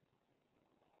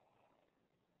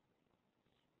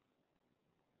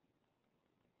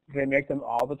 Do they make them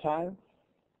all the time?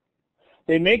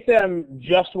 They make them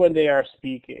just when they are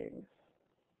speaking.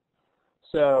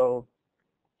 So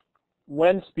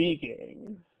when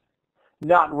speaking,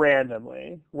 not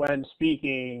randomly, when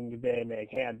speaking, they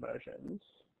make hand motions.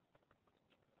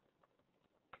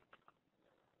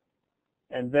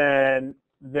 And then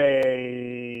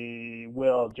they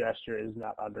will gesture is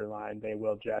not underlined. They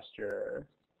will gesture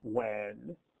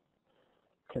when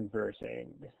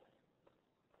conversing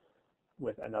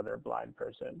with another blind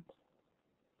person.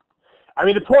 I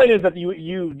mean, the point is that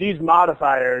these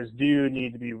modifiers do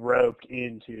need to be roped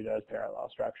into those parallel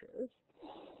structures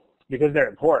because they're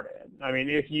important. I mean,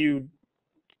 if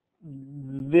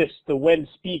the when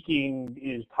speaking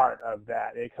is part of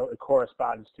that, it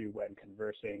corresponds to when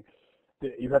conversing.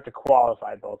 You have to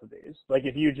qualify both of these. Like,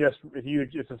 if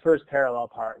the first parallel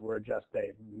part were just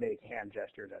they make hand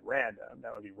gestures at random,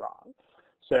 that would be wrong.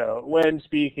 So when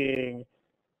speaking,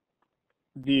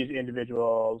 these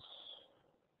individuals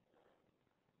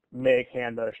make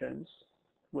hand motions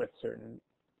with certain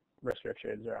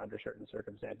restrictions or under certain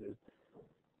circumstances.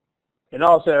 And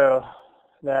also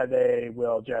that they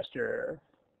will gesture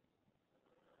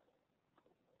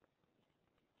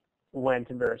when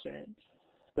conversing.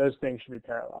 Those things should be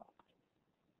parallel.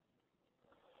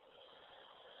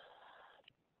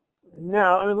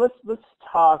 Now, I mean, let's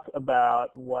talk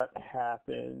about what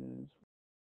happens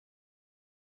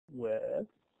with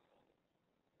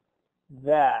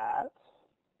that,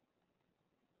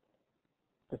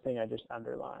 the thing I just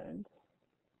underlined,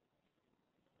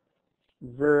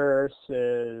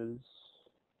 versus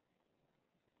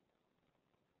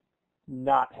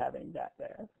not having that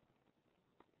there.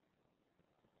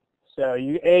 So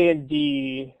you A and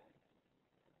D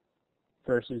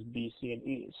versus B, C, and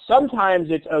E. Sometimes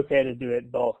it's okay to do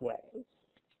it both ways.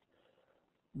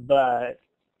 But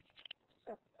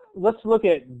let's look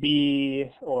at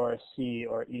B or C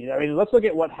or E. I mean, let's look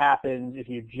at what happens if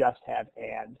you just have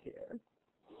and here.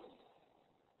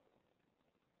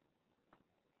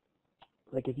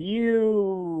 Like if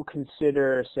you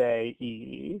consider, say,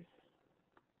 E,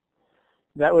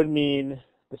 that would mean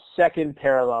the second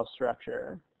parallel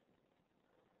structure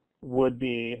would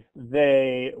be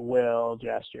they will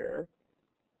gesture,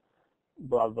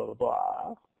 blah, blah,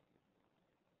 blah.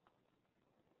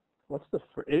 What's the,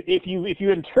 if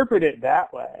you interpret it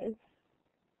that way,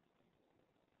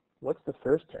 what's the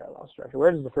first parallel structure?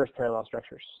 Where does the first parallel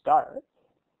structure start?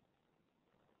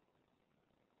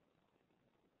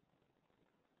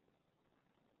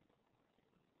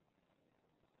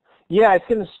 Yeah, it's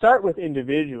going to start with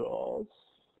individuals.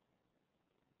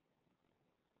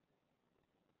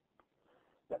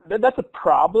 That's a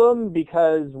problem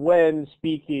because when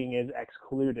speaking is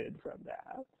excluded from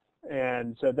that.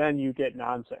 And so then you get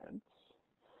nonsense.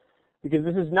 Because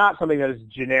this is not something that is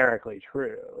generically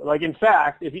true. Like, in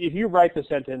fact, if you write the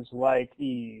sentence like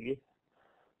E,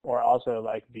 or also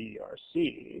like B or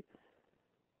C,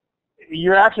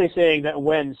 you're actually saying that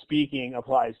when speaking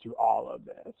applies to all of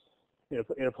this.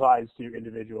 It applies to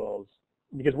individuals,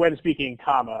 because when speaking,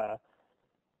 comma,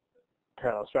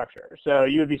 parallel structure. So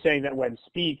you would be saying that when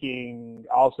speaking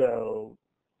also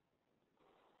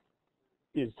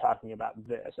is talking about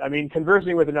this. I mean,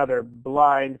 conversing with another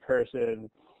blind person,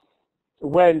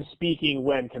 when speaking,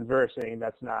 when conversing,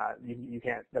 that's not, you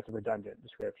can't, that's a redundant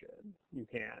description. You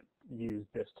can't use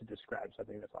this to describe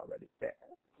something that's already there.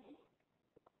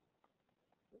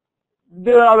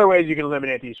 There are other ways you can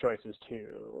eliminate these choices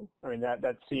too. I mean,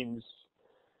 that seems,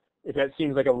 if that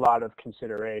seems like a lot of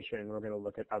consideration, we're going to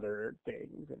look at other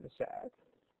things in a sec.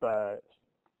 But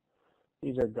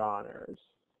these are goners.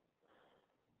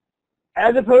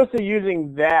 As opposed to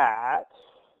using that,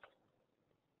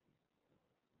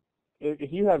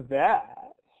 if you have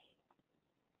that,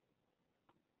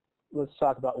 let's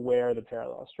talk about where the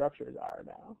parallel structures are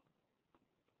now.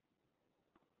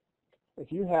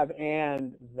 If you have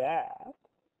and that,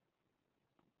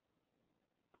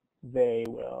 they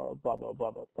will blah blah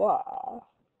blah blah blah.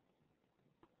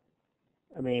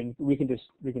 I mean, we can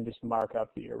just mark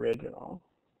up the original.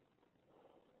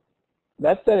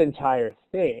 That's that entire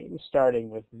thing, starting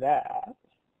with that,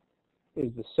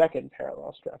 is the second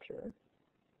parallel structure.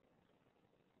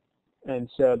 And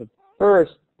so the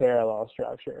first parallel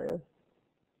structure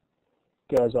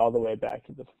goes all the way back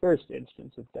to the first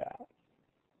instance of that,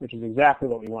 which is exactly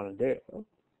what we want to do.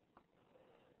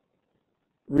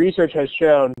 Research has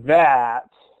shown that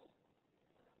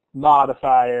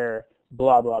modifier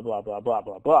blah, blah, blah, blah, blah,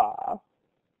 blah, blah,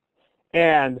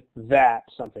 and that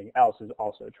something else is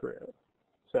also true.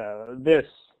 So this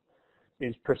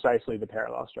is precisely the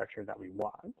parallel structure that we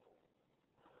want.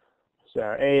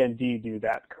 So A and D do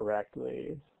that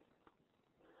correctly.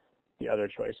 The other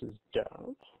choices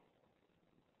don't.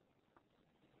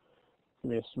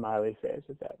 Give me a smiley face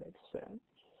if that makes sense.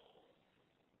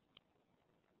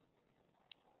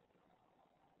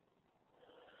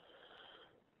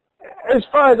 As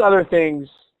far as other things,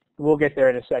 we'll get there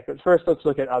in a second. First, let's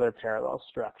look at other parallel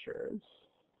structures.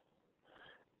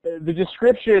 The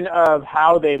description of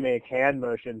how they make hand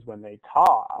motions when they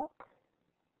talk,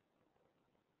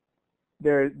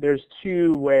 there's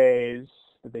two ways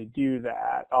that they do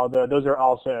that, although those are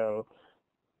also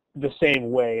the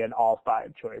same way in all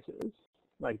 5 choices.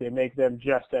 Like, they make them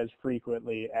just as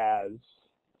frequently as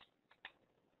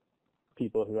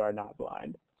people who are not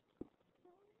blind.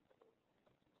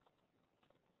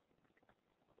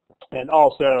 And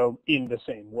also in the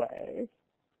same way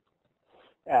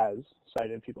as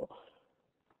sighted people.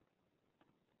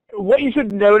 What you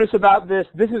should notice about this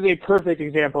is a perfect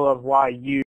example of why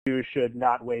you should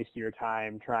not waste your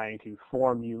time trying to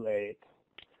formulate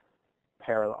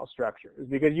parallel structures,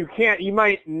 because you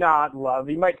might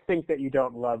think that you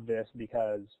don't love this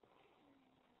because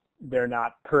they're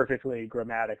not perfectly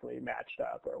grammatically matched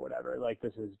up or whatever. Like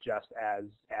this is just as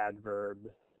adverb,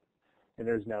 and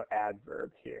there's no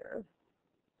adverb here.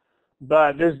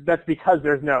 But that's because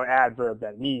there's no adverb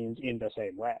that means in the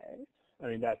same way. I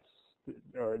mean,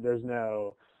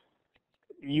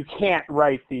 you can't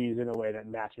write these in a way that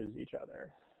matches each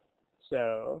other.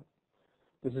 So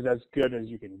this is as good as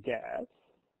you can get.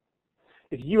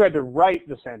 If you had to write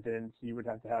the sentence, you would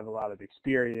have to have a lot of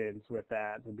experience with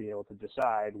that to be able to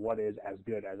decide what is as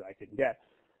good as I can get.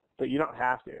 But you don't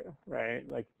have to, right?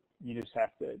 Like, you just have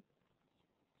to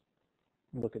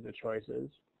look at the choices.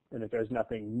 And if there's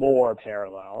nothing more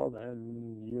parallel,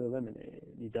 then you eliminate.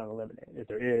 You don't eliminate. If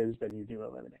there is, then you do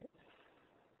eliminate.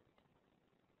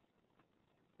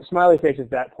 The smiley face at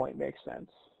that point makes sense.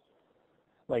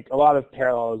 Like, a lot of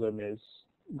parallelism is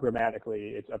grammatically,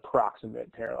 it's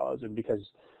approximate parallelism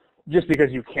just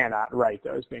because you cannot write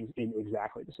those things in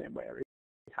exactly the same way every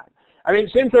time. I mean,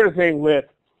 same sort of thing with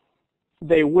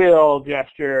they will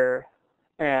gesture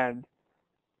and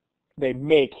they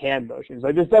make hand motions.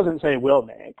 Like, this doesn't say will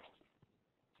make.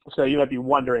 So you might be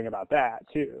wondering about that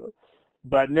too.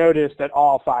 But notice that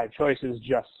all 5 choices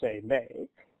just say make.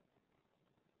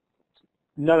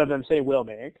 None of them say will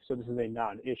make, so this is a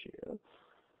non-issue.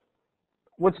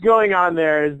 What's going on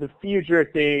there is the future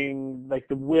thing, like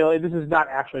the will. This is not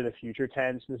actually the future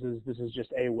tense. This is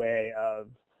just a way of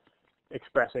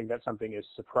expressing that something is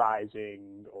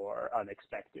surprising or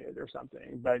unexpected or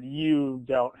something. But you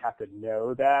don't have to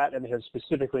know that, and they have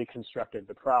specifically constructed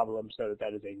the problem so that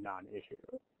that is a non-issue.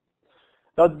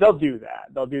 They'll do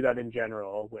that. They'll do that in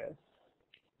general with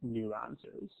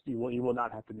nuances. You will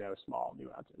not have to know small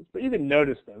nuances, but you can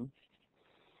notice them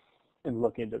and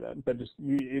look into them, but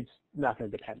it's not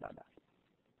going to depend on that.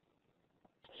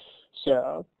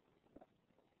 So,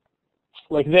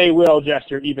 like, they will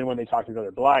gesture even when they talk to the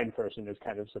other blind person is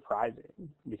kind of surprising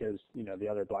because, you know, the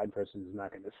other blind person is not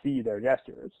going to see their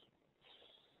gestures,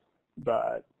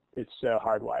 but it's so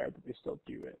hardwired that they still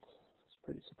do it. It's a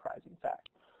pretty surprising fact.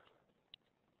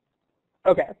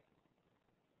 Okay.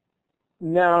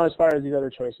 Now, as far as these other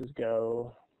choices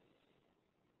go,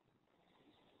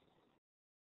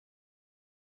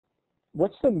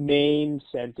 what's the main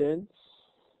sentence?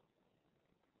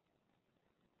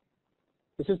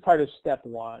 This is part of step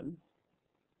 1.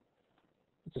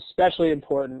 It's especially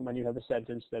important when you have a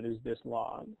sentence that is this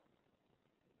long.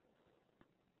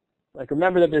 Like,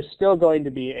 remember that there's still going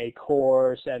to be a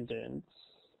core sentence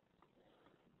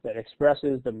that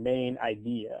expresses the main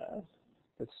idea.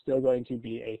 That's still going to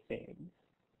be a thing.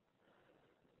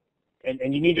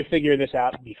 And you need to figure this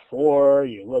out before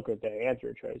you look at the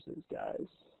answer choices, guys.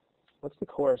 What's the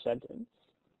core sentence?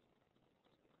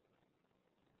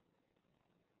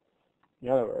 In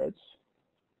other words,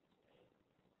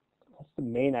 what's the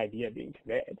main idea being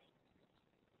conveyed?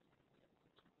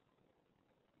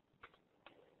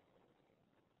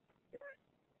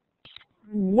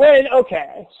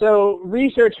 Okay, so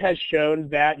research has shown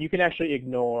that you can actually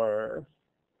ignore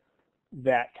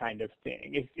that kind of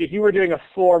thing. If you were doing a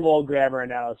formal grammar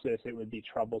analysis, it would be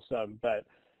troublesome, but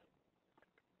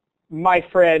my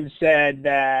friend said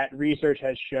that research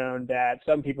has shown that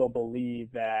some people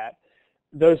believe that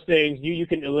those things, you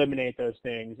can eliminate those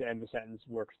things and the sentence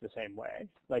works the same way.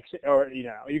 Like, or, you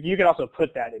know, you can also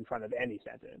put that in front of any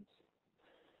sentence.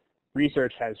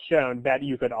 Research has shown that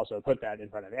you could also put that in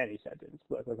front of any sentence.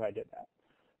 Look I did that.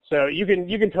 So you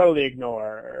can totally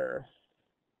ignore,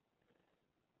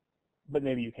 but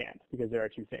maybe you can't because there are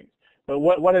 2 things. But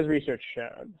what has research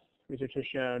shown? Research has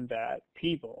shown that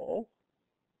people,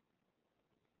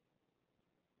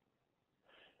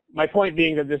 my point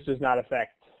being that this does not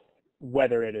affect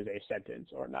whether it is a sentence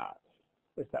or not,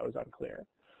 if that was unclear.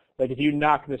 Like, if you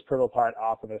knock this purple part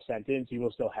off of a sentence, you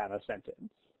will still have a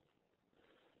sentence.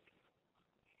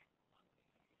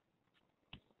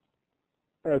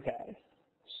 Okay,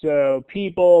 so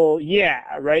people, yeah,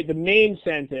 right? The main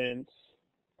sentence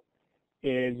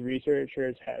is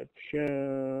researchers have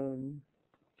shown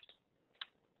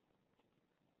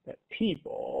that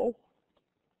people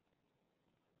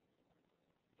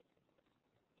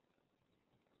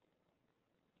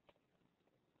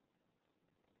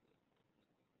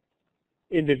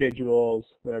individuals,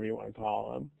 whatever you want to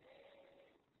call them,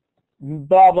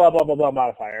 blah, blah, blah, blah, blah,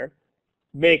 modifier,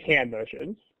 make hand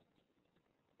motions,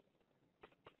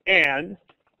 and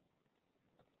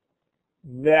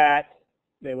that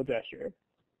they will gesture.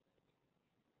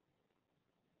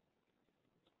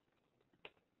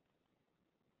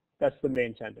 That's the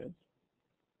main sentence.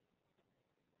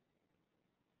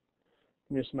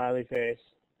 Your smiley face.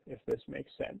 if this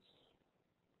makes sense.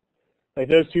 Like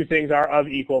those two things are of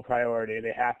equal priority.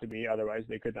 They have to be, otherwise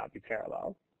they could not be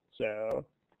parallel. So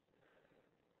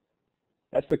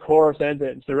that's the core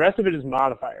sentence. The rest of it is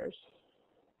modifiers,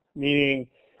 meaning,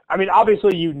 I mean,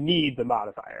 obviously you need the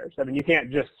modifiers. I mean, you can't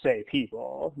just say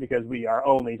people because we are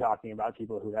only talking about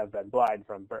people who have been blind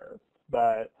from birth.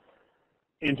 But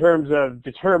in terms of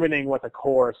determining what the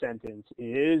core sentence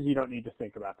is, you don't need to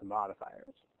think about the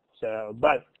modifiers. So,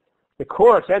 but the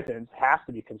core sentence has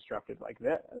to be constructed like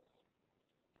this.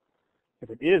 If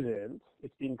it isn't,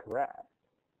 it's incorrect.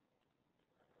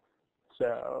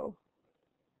 So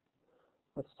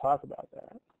let's talk about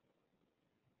that.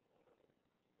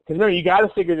 Because remember, you got to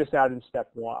figure this out in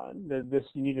step one.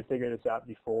 You need to figure this out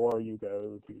before you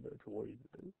go to the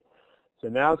choices. So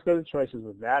now let's go to choices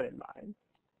with that in mind.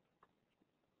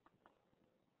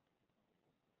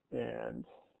 And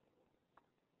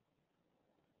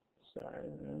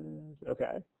sorry,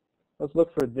 okay. Let's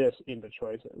look for this in the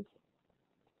choices.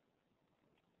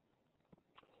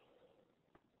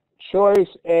 Choice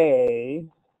A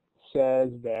says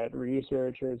that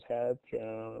research has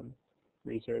shown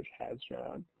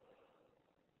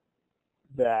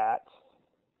that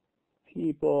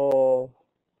people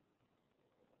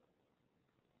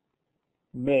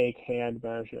make hand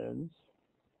motions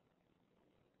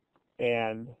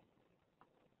and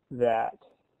that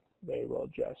they will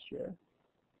gesture.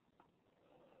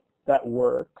 That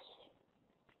works.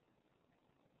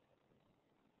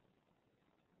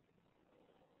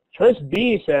 Choice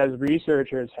B says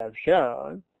researchers have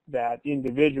shown that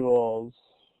individuals,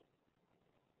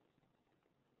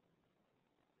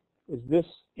 is this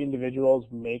individuals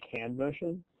make hand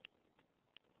motion?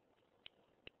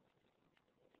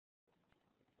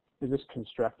 Is this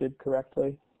constructed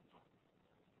correctly?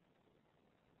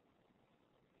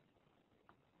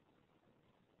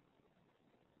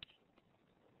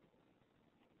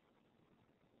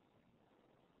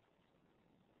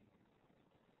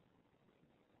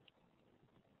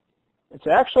 It's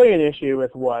actually an issue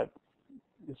with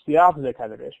it's the opposite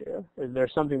kind of issue.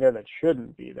 There's something there that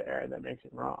shouldn't be there that makes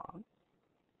it wrong.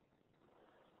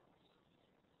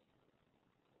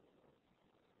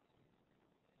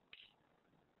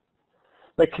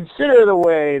 But consider the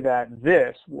way that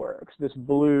this works, this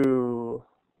blue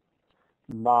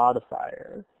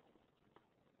modifier.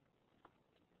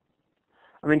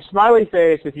 I mean, smiley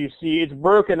face, if you see, it's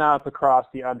broken up across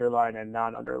the underline and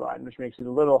non-underline, which makes it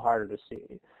a little harder to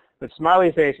see. But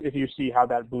smiley face, if you see how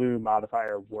that blue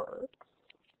modifier works.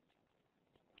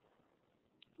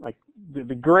 Like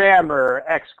the grammar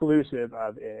exclusive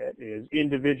of it is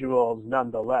individuals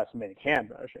nonetheless make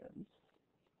hand motions.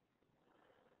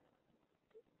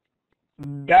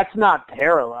 That's not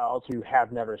parallel to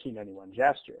have never seen anyone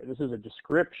gesture. This is a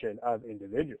description of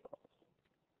individuals.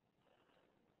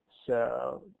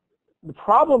 So the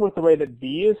problem with the way that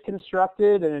B is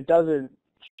constructed, and it doesn't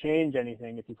change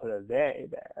anything if you put a they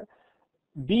there,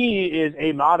 B is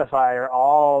a modifier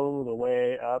all the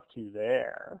way up to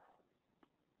there.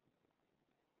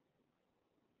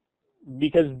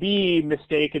 Because B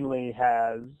mistakenly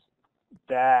has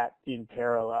that in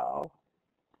parallel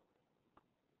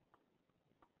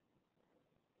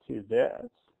to this.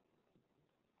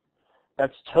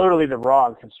 That's totally the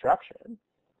wrong construction.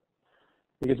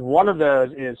 Because one of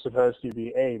those is supposed to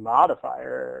be a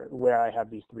modifier where I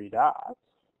have these three dots.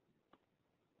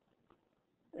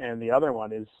 And the other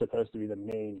one is supposed to be the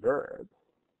main verb.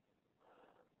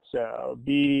 So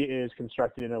B is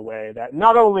constructed in a way that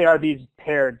not only are these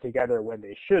paired together when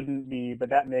they shouldn't be, but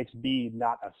that makes B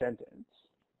not a sentence.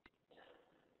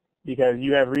 Because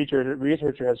you have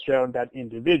researcher has shown that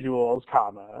individuals,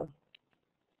 comma,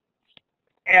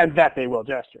 and that they will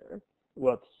gesture.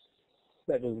 Whoops,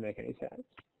 that doesn't make any sense.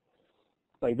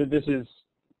 Like this is,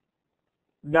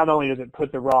 not only does it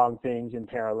put the wrong things in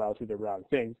parallel to the wrong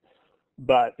things,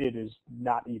 but it is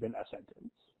not even a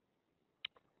sentence.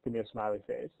 Give me a smiley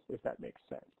face, if that makes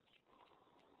sense.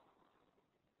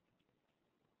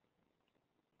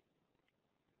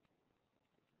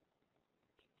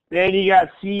 Then you got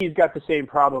C's got the same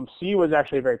problem. C was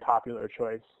actually a very popular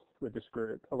choice with this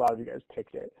group. A lot of you guys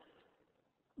picked it.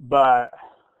 But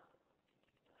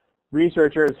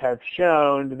researchers have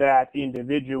shown that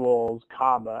individuals,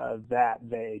 comma, that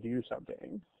they do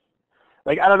something.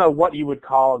 Like, I don't know what you would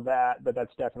call that, but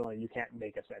that's definitely, you can't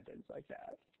make a sentence like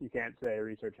that. You can't say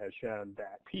research has shown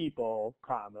that people,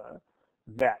 comma,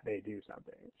 that they do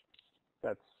something.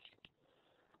 That's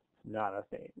not a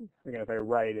thing. Again, if I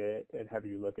write it and have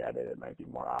you look at it, it might be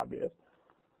more obvious.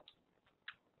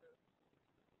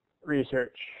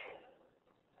 Research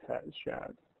has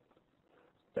shown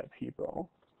that people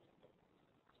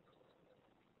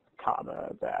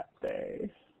comma, that they.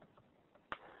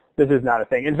 This is not a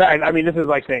thing. In fact, I mean, this is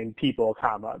like saying people,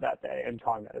 comma, that they, and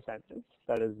calling that a sentence.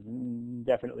 That is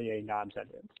definitely a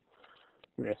non-sentence.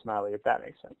 Give me a smiley if that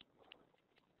makes sense.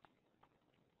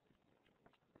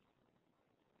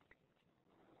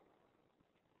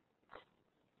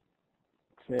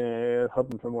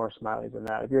 Hoping for more smileys than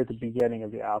that. If you're at the beginning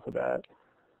of the alphabet,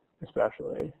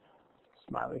 especially,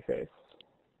 smiley face,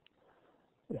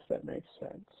 if that makes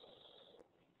sense.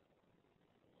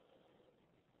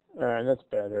 All right, that's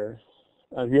better.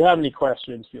 If you have any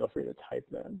questions, feel free to type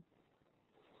them.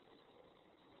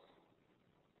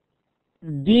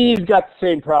 D's got the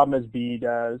same problem as B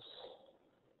does.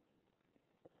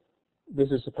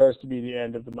 This is supposed to be the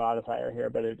end of the modifier here,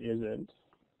 but it isn't,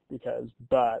 because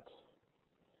but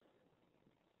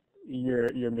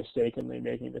you're mistakenly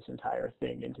making this entire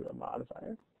thing into a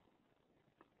modifier.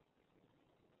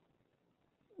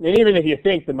 And even if you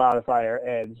think the modifier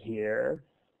ends here,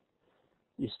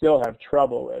 you still have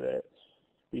trouble with it,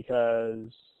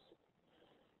 because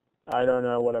I don't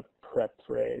know what a prep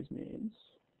phrase means.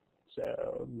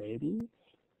 So maybe.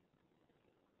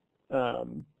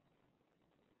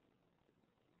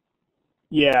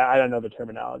 Yeah, I don't know the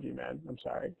terminology, man. I'm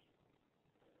sorry.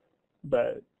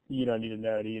 But you don't need to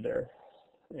know it either.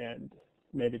 And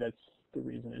maybe that's the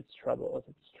reason it's trouble, if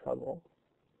it's trouble.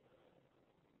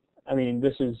 I mean,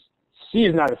 C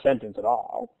is not a sentence at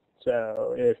all.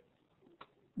 So if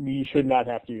you should not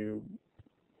have to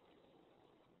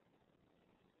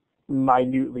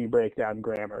minutely break down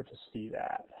grammar to see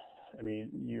that. I mean,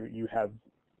 you have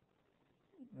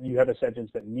a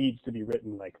sentence that needs to be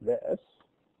written like this,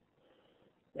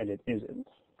 and it isn't.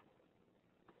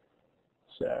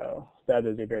 So that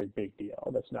is a very big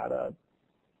deal. That's not a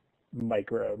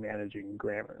micromanaging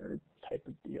grammar type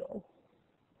of deal.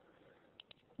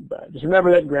 But just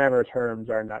remember that grammar terms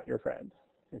are not your friend.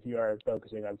 If you are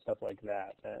focusing on stuff like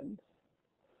that, then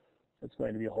it's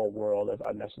going to be a whole world of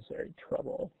unnecessary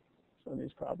trouble on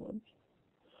these problems.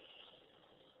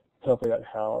 Hopefully that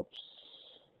helps.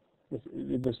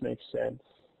 This makes sense.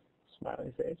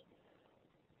 Smiley face.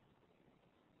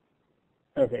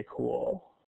 Okay, cool.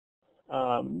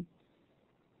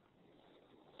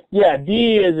 Yeah,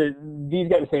 D's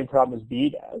got the same problem as B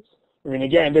does. I mean,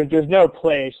 again, there's no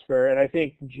place for, and I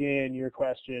think, Jin, your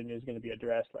question is going to be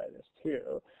addressed by this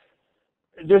too.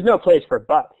 There's no place for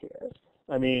but here.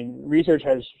 I mean, research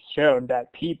has shown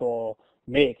that people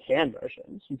make hand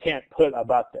motions. You can't put a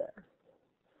but there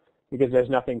because there's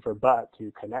nothing for but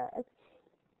to connect.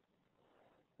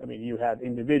 I mean, you have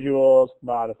individuals,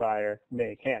 modifier,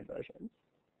 make hand motions.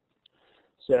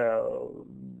 So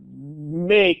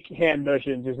make hand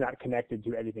motions is not connected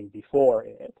to anything before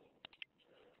it.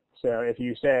 So if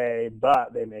you say,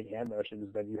 but they make hand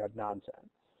motions, then you have nonsense.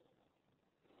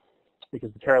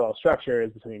 Because the parallel structure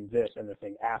is between this and the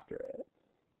thing after it,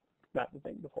 not the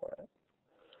thing before it.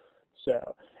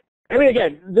 So, I mean,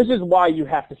 again, this is why you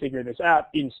have to figure this out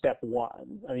in step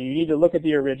one. I mean, you need to look at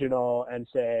the original and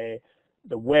say,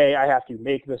 the way I have to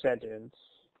make the sentence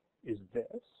is this.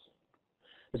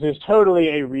 This is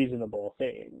totally a reasonable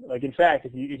thing. Like, in fact,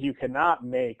 if you cannot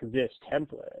make this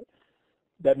template,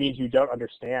 that means you don't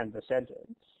understand the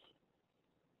sentence.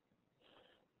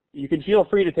 You can feel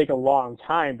free to take a long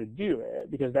time to do it,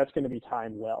 because that's going to be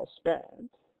time well spent.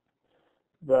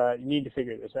 But you need to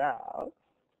figure this out.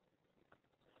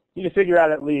 You need to figure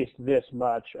out at least this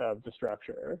much of the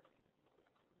structure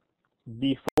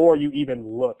before you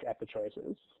even look at the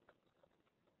choices.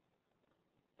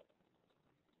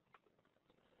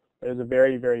 It is a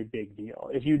very, very big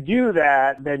deal. If you do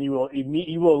that, then you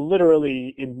will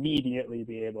literally immediately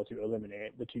be able to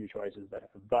eliminate the two choices that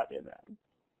have but in them,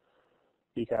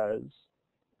 because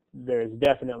there's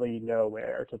definitely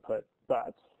nowhere to put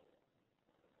but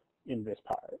in this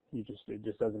part. It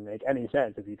just doesn't make any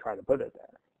sense if you try to put it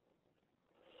there.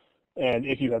 And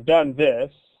if you have done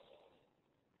this,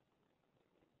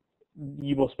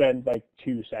 you will spend like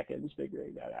 2 seconds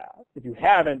figuring that out. If you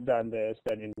haven't done this,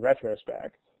 then in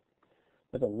retrospect,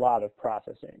 that's a lot of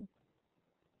processing.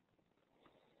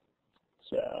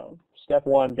 So step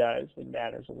one, guys, it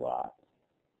matters a lot.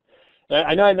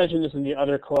 I know I mentioned this in the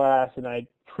other class, and I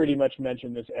pretty much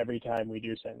mention this every time we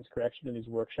do sentence correction in these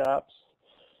workshops.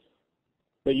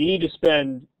 But you need to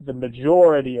spend the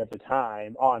majority of the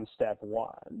time on step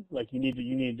one. Like you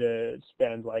need to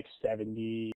spend like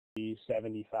 70,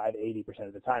 75, 80%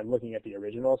 of the time looking at the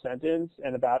original sentence,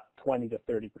 and about 20 to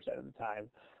 30% of the time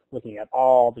looking at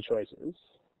all the choices.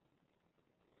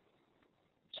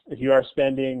 If you are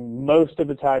spending most of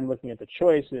the time looking at the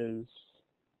choices,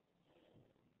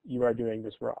 you are doing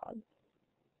this wrong.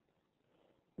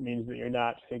 It means that you're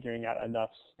not figuring out enough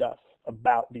stuff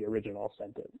about the original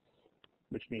sentence,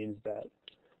 which means that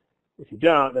if you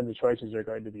don't, then the choices are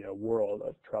going to be a world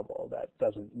of trouble that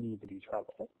doesn't need to be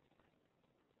trouble.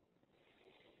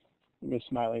 The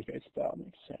smiling face spell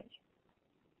makes sense.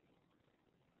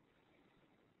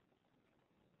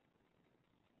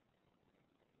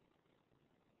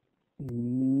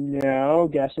 No,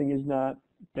 guessing is not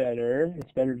better.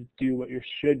 It's better to do what you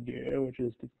should do, which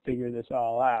is to figure this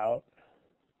all out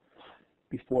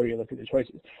before you look at the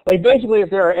choices. Like basically, if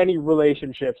there are any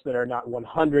relationships that are not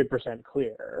 100%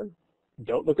 clear,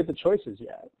 don't look at the choices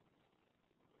yet.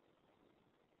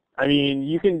 I mean,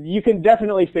 you can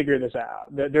definitely figure this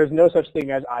out. There's no such thing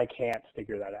as I can't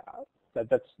figure that out.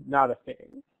 That's not a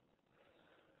thing.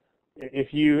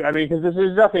 If you, I mean, because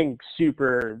there's nothing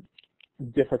super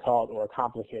difficult or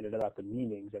complicated about the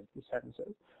meanings of the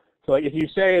sentences. So like if you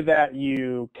say that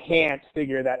you can't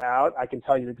figure that out, I can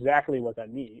tell you exactly what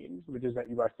that means, which is that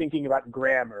you are thinking about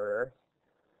grammar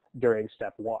during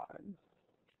step 1.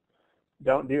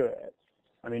 Don't do it.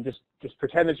 I mean, just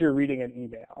pretend that you're reading an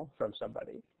email from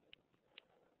somebody,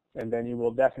 and then you will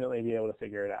definitely be able to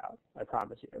figure it out. I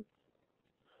promise you.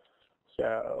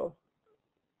 So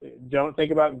don't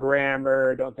think about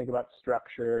grammar, don't think about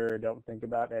structure, don't think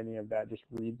about any of that. Just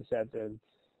read the sentence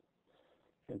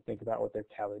and think about what they're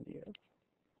telling you.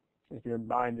 If your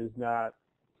mind is not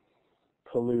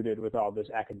polluted with all this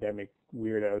academic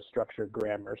weirdo structure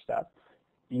grammar stuff,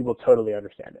 you will totally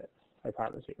understand it. I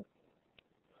promise you.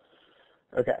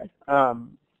 Okay.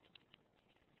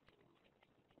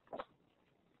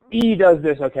 E does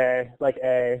this okay, like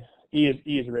A. E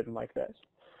is written like this.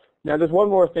 Now there's one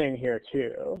more thing here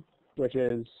too, which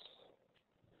is,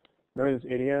 remember this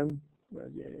idiom?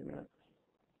 Where's the idiom at?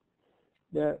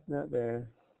 Yeah, not there.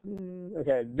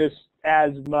 Okay, this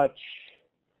as much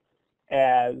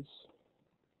as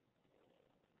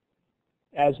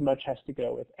much has to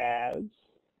go with as.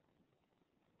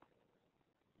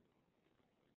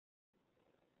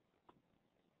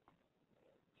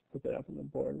 Put that up on the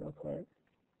board real quick.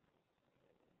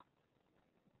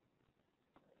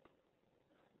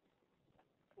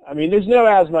 I mean, there's no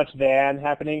as much than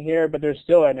happening here, but there's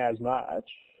still an as much.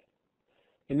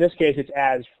 In this case, it's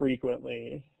as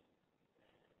frequently.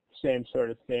 Same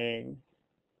sort of thing.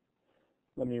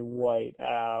 Let me white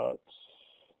out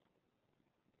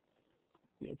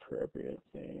the appropriate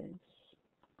things.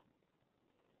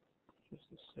 Just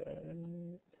a sec.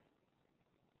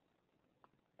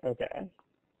 Okay.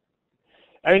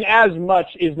 I mean, as much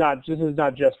is not, this is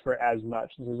not just for as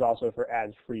much. This is also for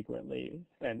as frequently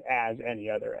and as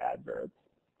any other adverb.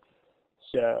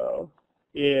 So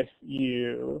if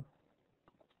you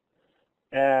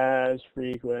as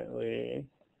frequently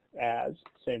as,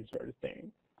 same sort of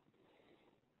thing.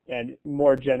 And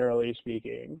more generally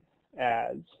speaking,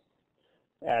 as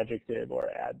adjective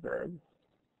or adverb.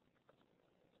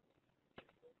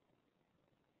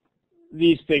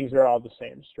 These things are all the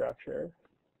same structure.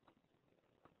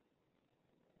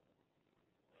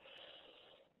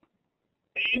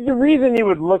 The reason you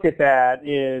would look at that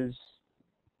is,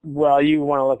 well, you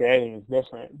want to look at anything that's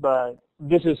different, but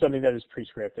this is something that is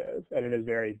prescriptive, and it is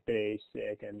very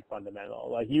basic and fundamental.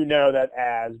 Like, you know that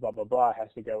as blah, blah, blah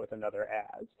has to go with another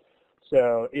as.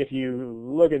 So if you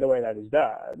look at the way that is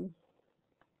done,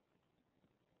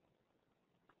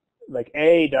 like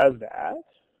A does that.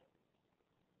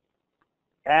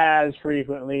 As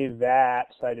frequently that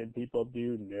sighted people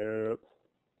do, nope.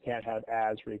 Can't have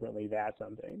as frequently that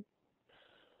something.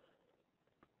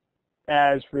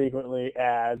 As frequently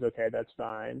as, okay, that's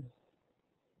fine.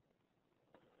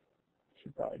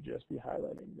 Should probably just be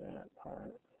highlighting that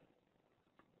part.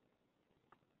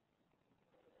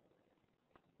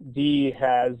 D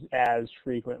has as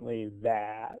frequently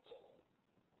that.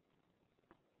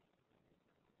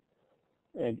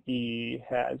 And E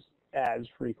has as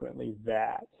frequently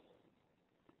that.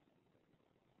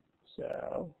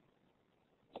 So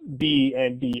B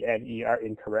and D and E are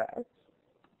incorrect.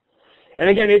 And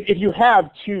again, if you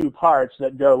have two parts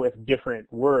that go with different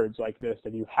words like this,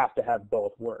 then you have to have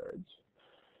both words.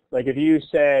 Like if you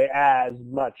say as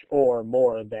much or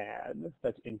more than,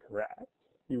 that's incorrect.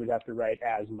 You would have to write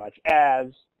as much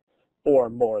as or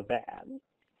more than.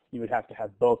 You would have to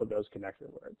have both of those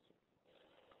connector words,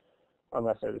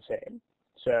 unless they're the same.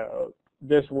 So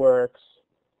this works,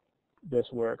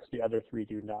 the other three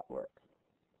do not work.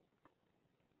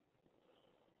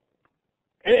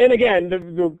 And again,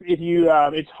 if you,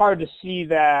 it's hard to see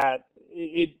that.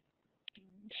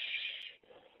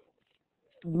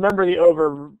 Remember the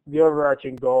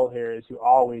overarching goal here is to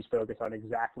always focus on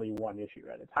exactly one issue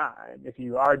at a time. If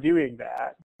you are doing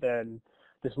that, then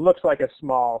this looks like a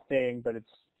small thing, but it's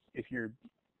if you're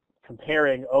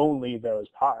comparing only those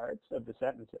parts of the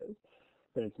sentences,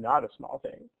 then it's not a small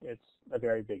thing. It's a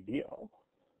very big deal.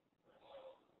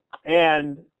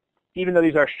 And even though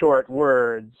these are short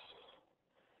words,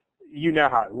 you know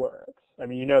how it works. I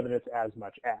mean, you know that it's as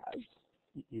much as.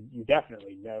 You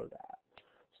definitely know that.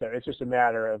 So it's just a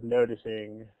matter of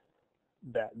noticing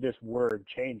that this word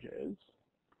changes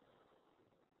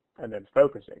and then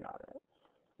focusing on it.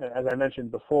 And as I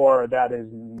mentioned before, that is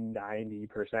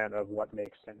 90% of what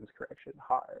makes sentence correction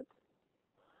hard.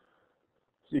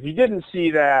 So if you didn't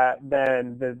see that,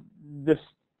 then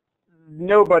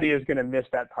nobody is going to miss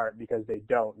that part because they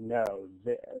don't know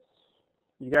this.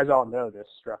 You guys all know this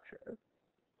structure.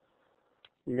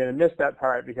 You're going to miss that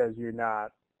part because you're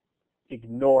not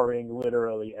ignoring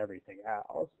literally everything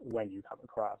else when you come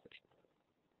across it.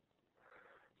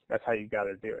 That's how you got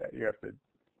to do it. You have to.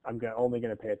 Only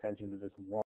going to pay attention to this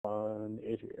one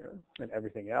issue, and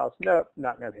everything else, nope,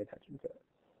 not going to pay attention to it.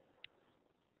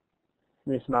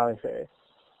 Give me a smiley face,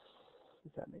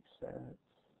 if that makes sense.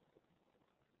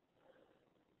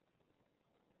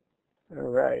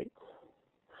 All right.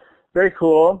 Very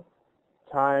cool.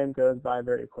 Time goes by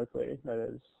very quickly. It's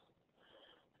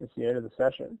the end of the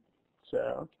session.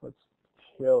 So let's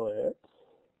kill it.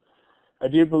 I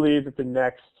do believe that the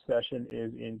next session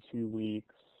is in 2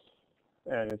 weeks,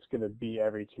 and it's going to be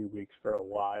every 2 weeks for a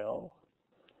while.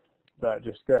 But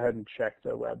just go ahead and check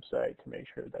the website to make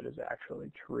sure that is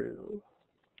actually true.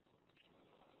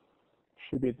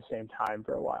 Should be at the same time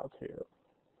for a while too.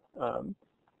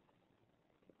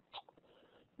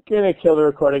 Gonna kill the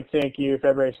recording. Thank you.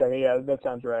 February 2nd. Yeah, that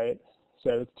sounds right.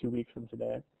 So it's 2 weeks from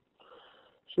today.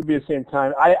 Should be the same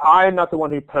time. I'm not the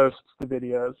one who posts the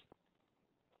videos.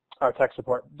 Our tech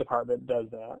support department does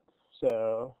that.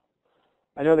 So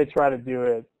I know they try to do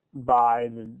it by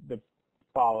the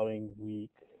following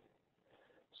week.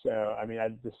 So, I mean,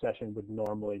 the session would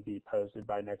normally be posted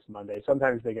by next Monday.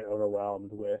 Sometimes they get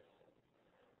overwhelmed with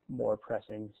more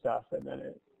pressing stuff, and then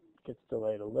it gets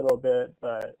delayed a little bit,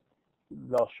 but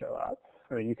they'll show up.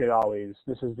 I mean, you could always,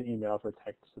 this is the email for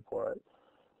tech support.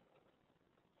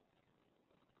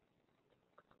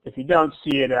 If you don't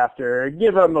see it after,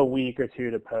 give them a week or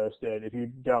two to post it. If you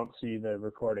don't see the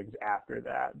recordings after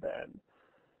that, then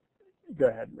go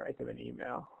ahead and write them an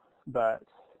email. But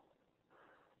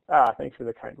thanks for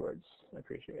the kind words. I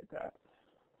appreciate that.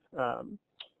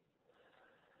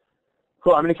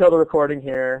 Cool. I'm going to kill the recording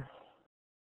here.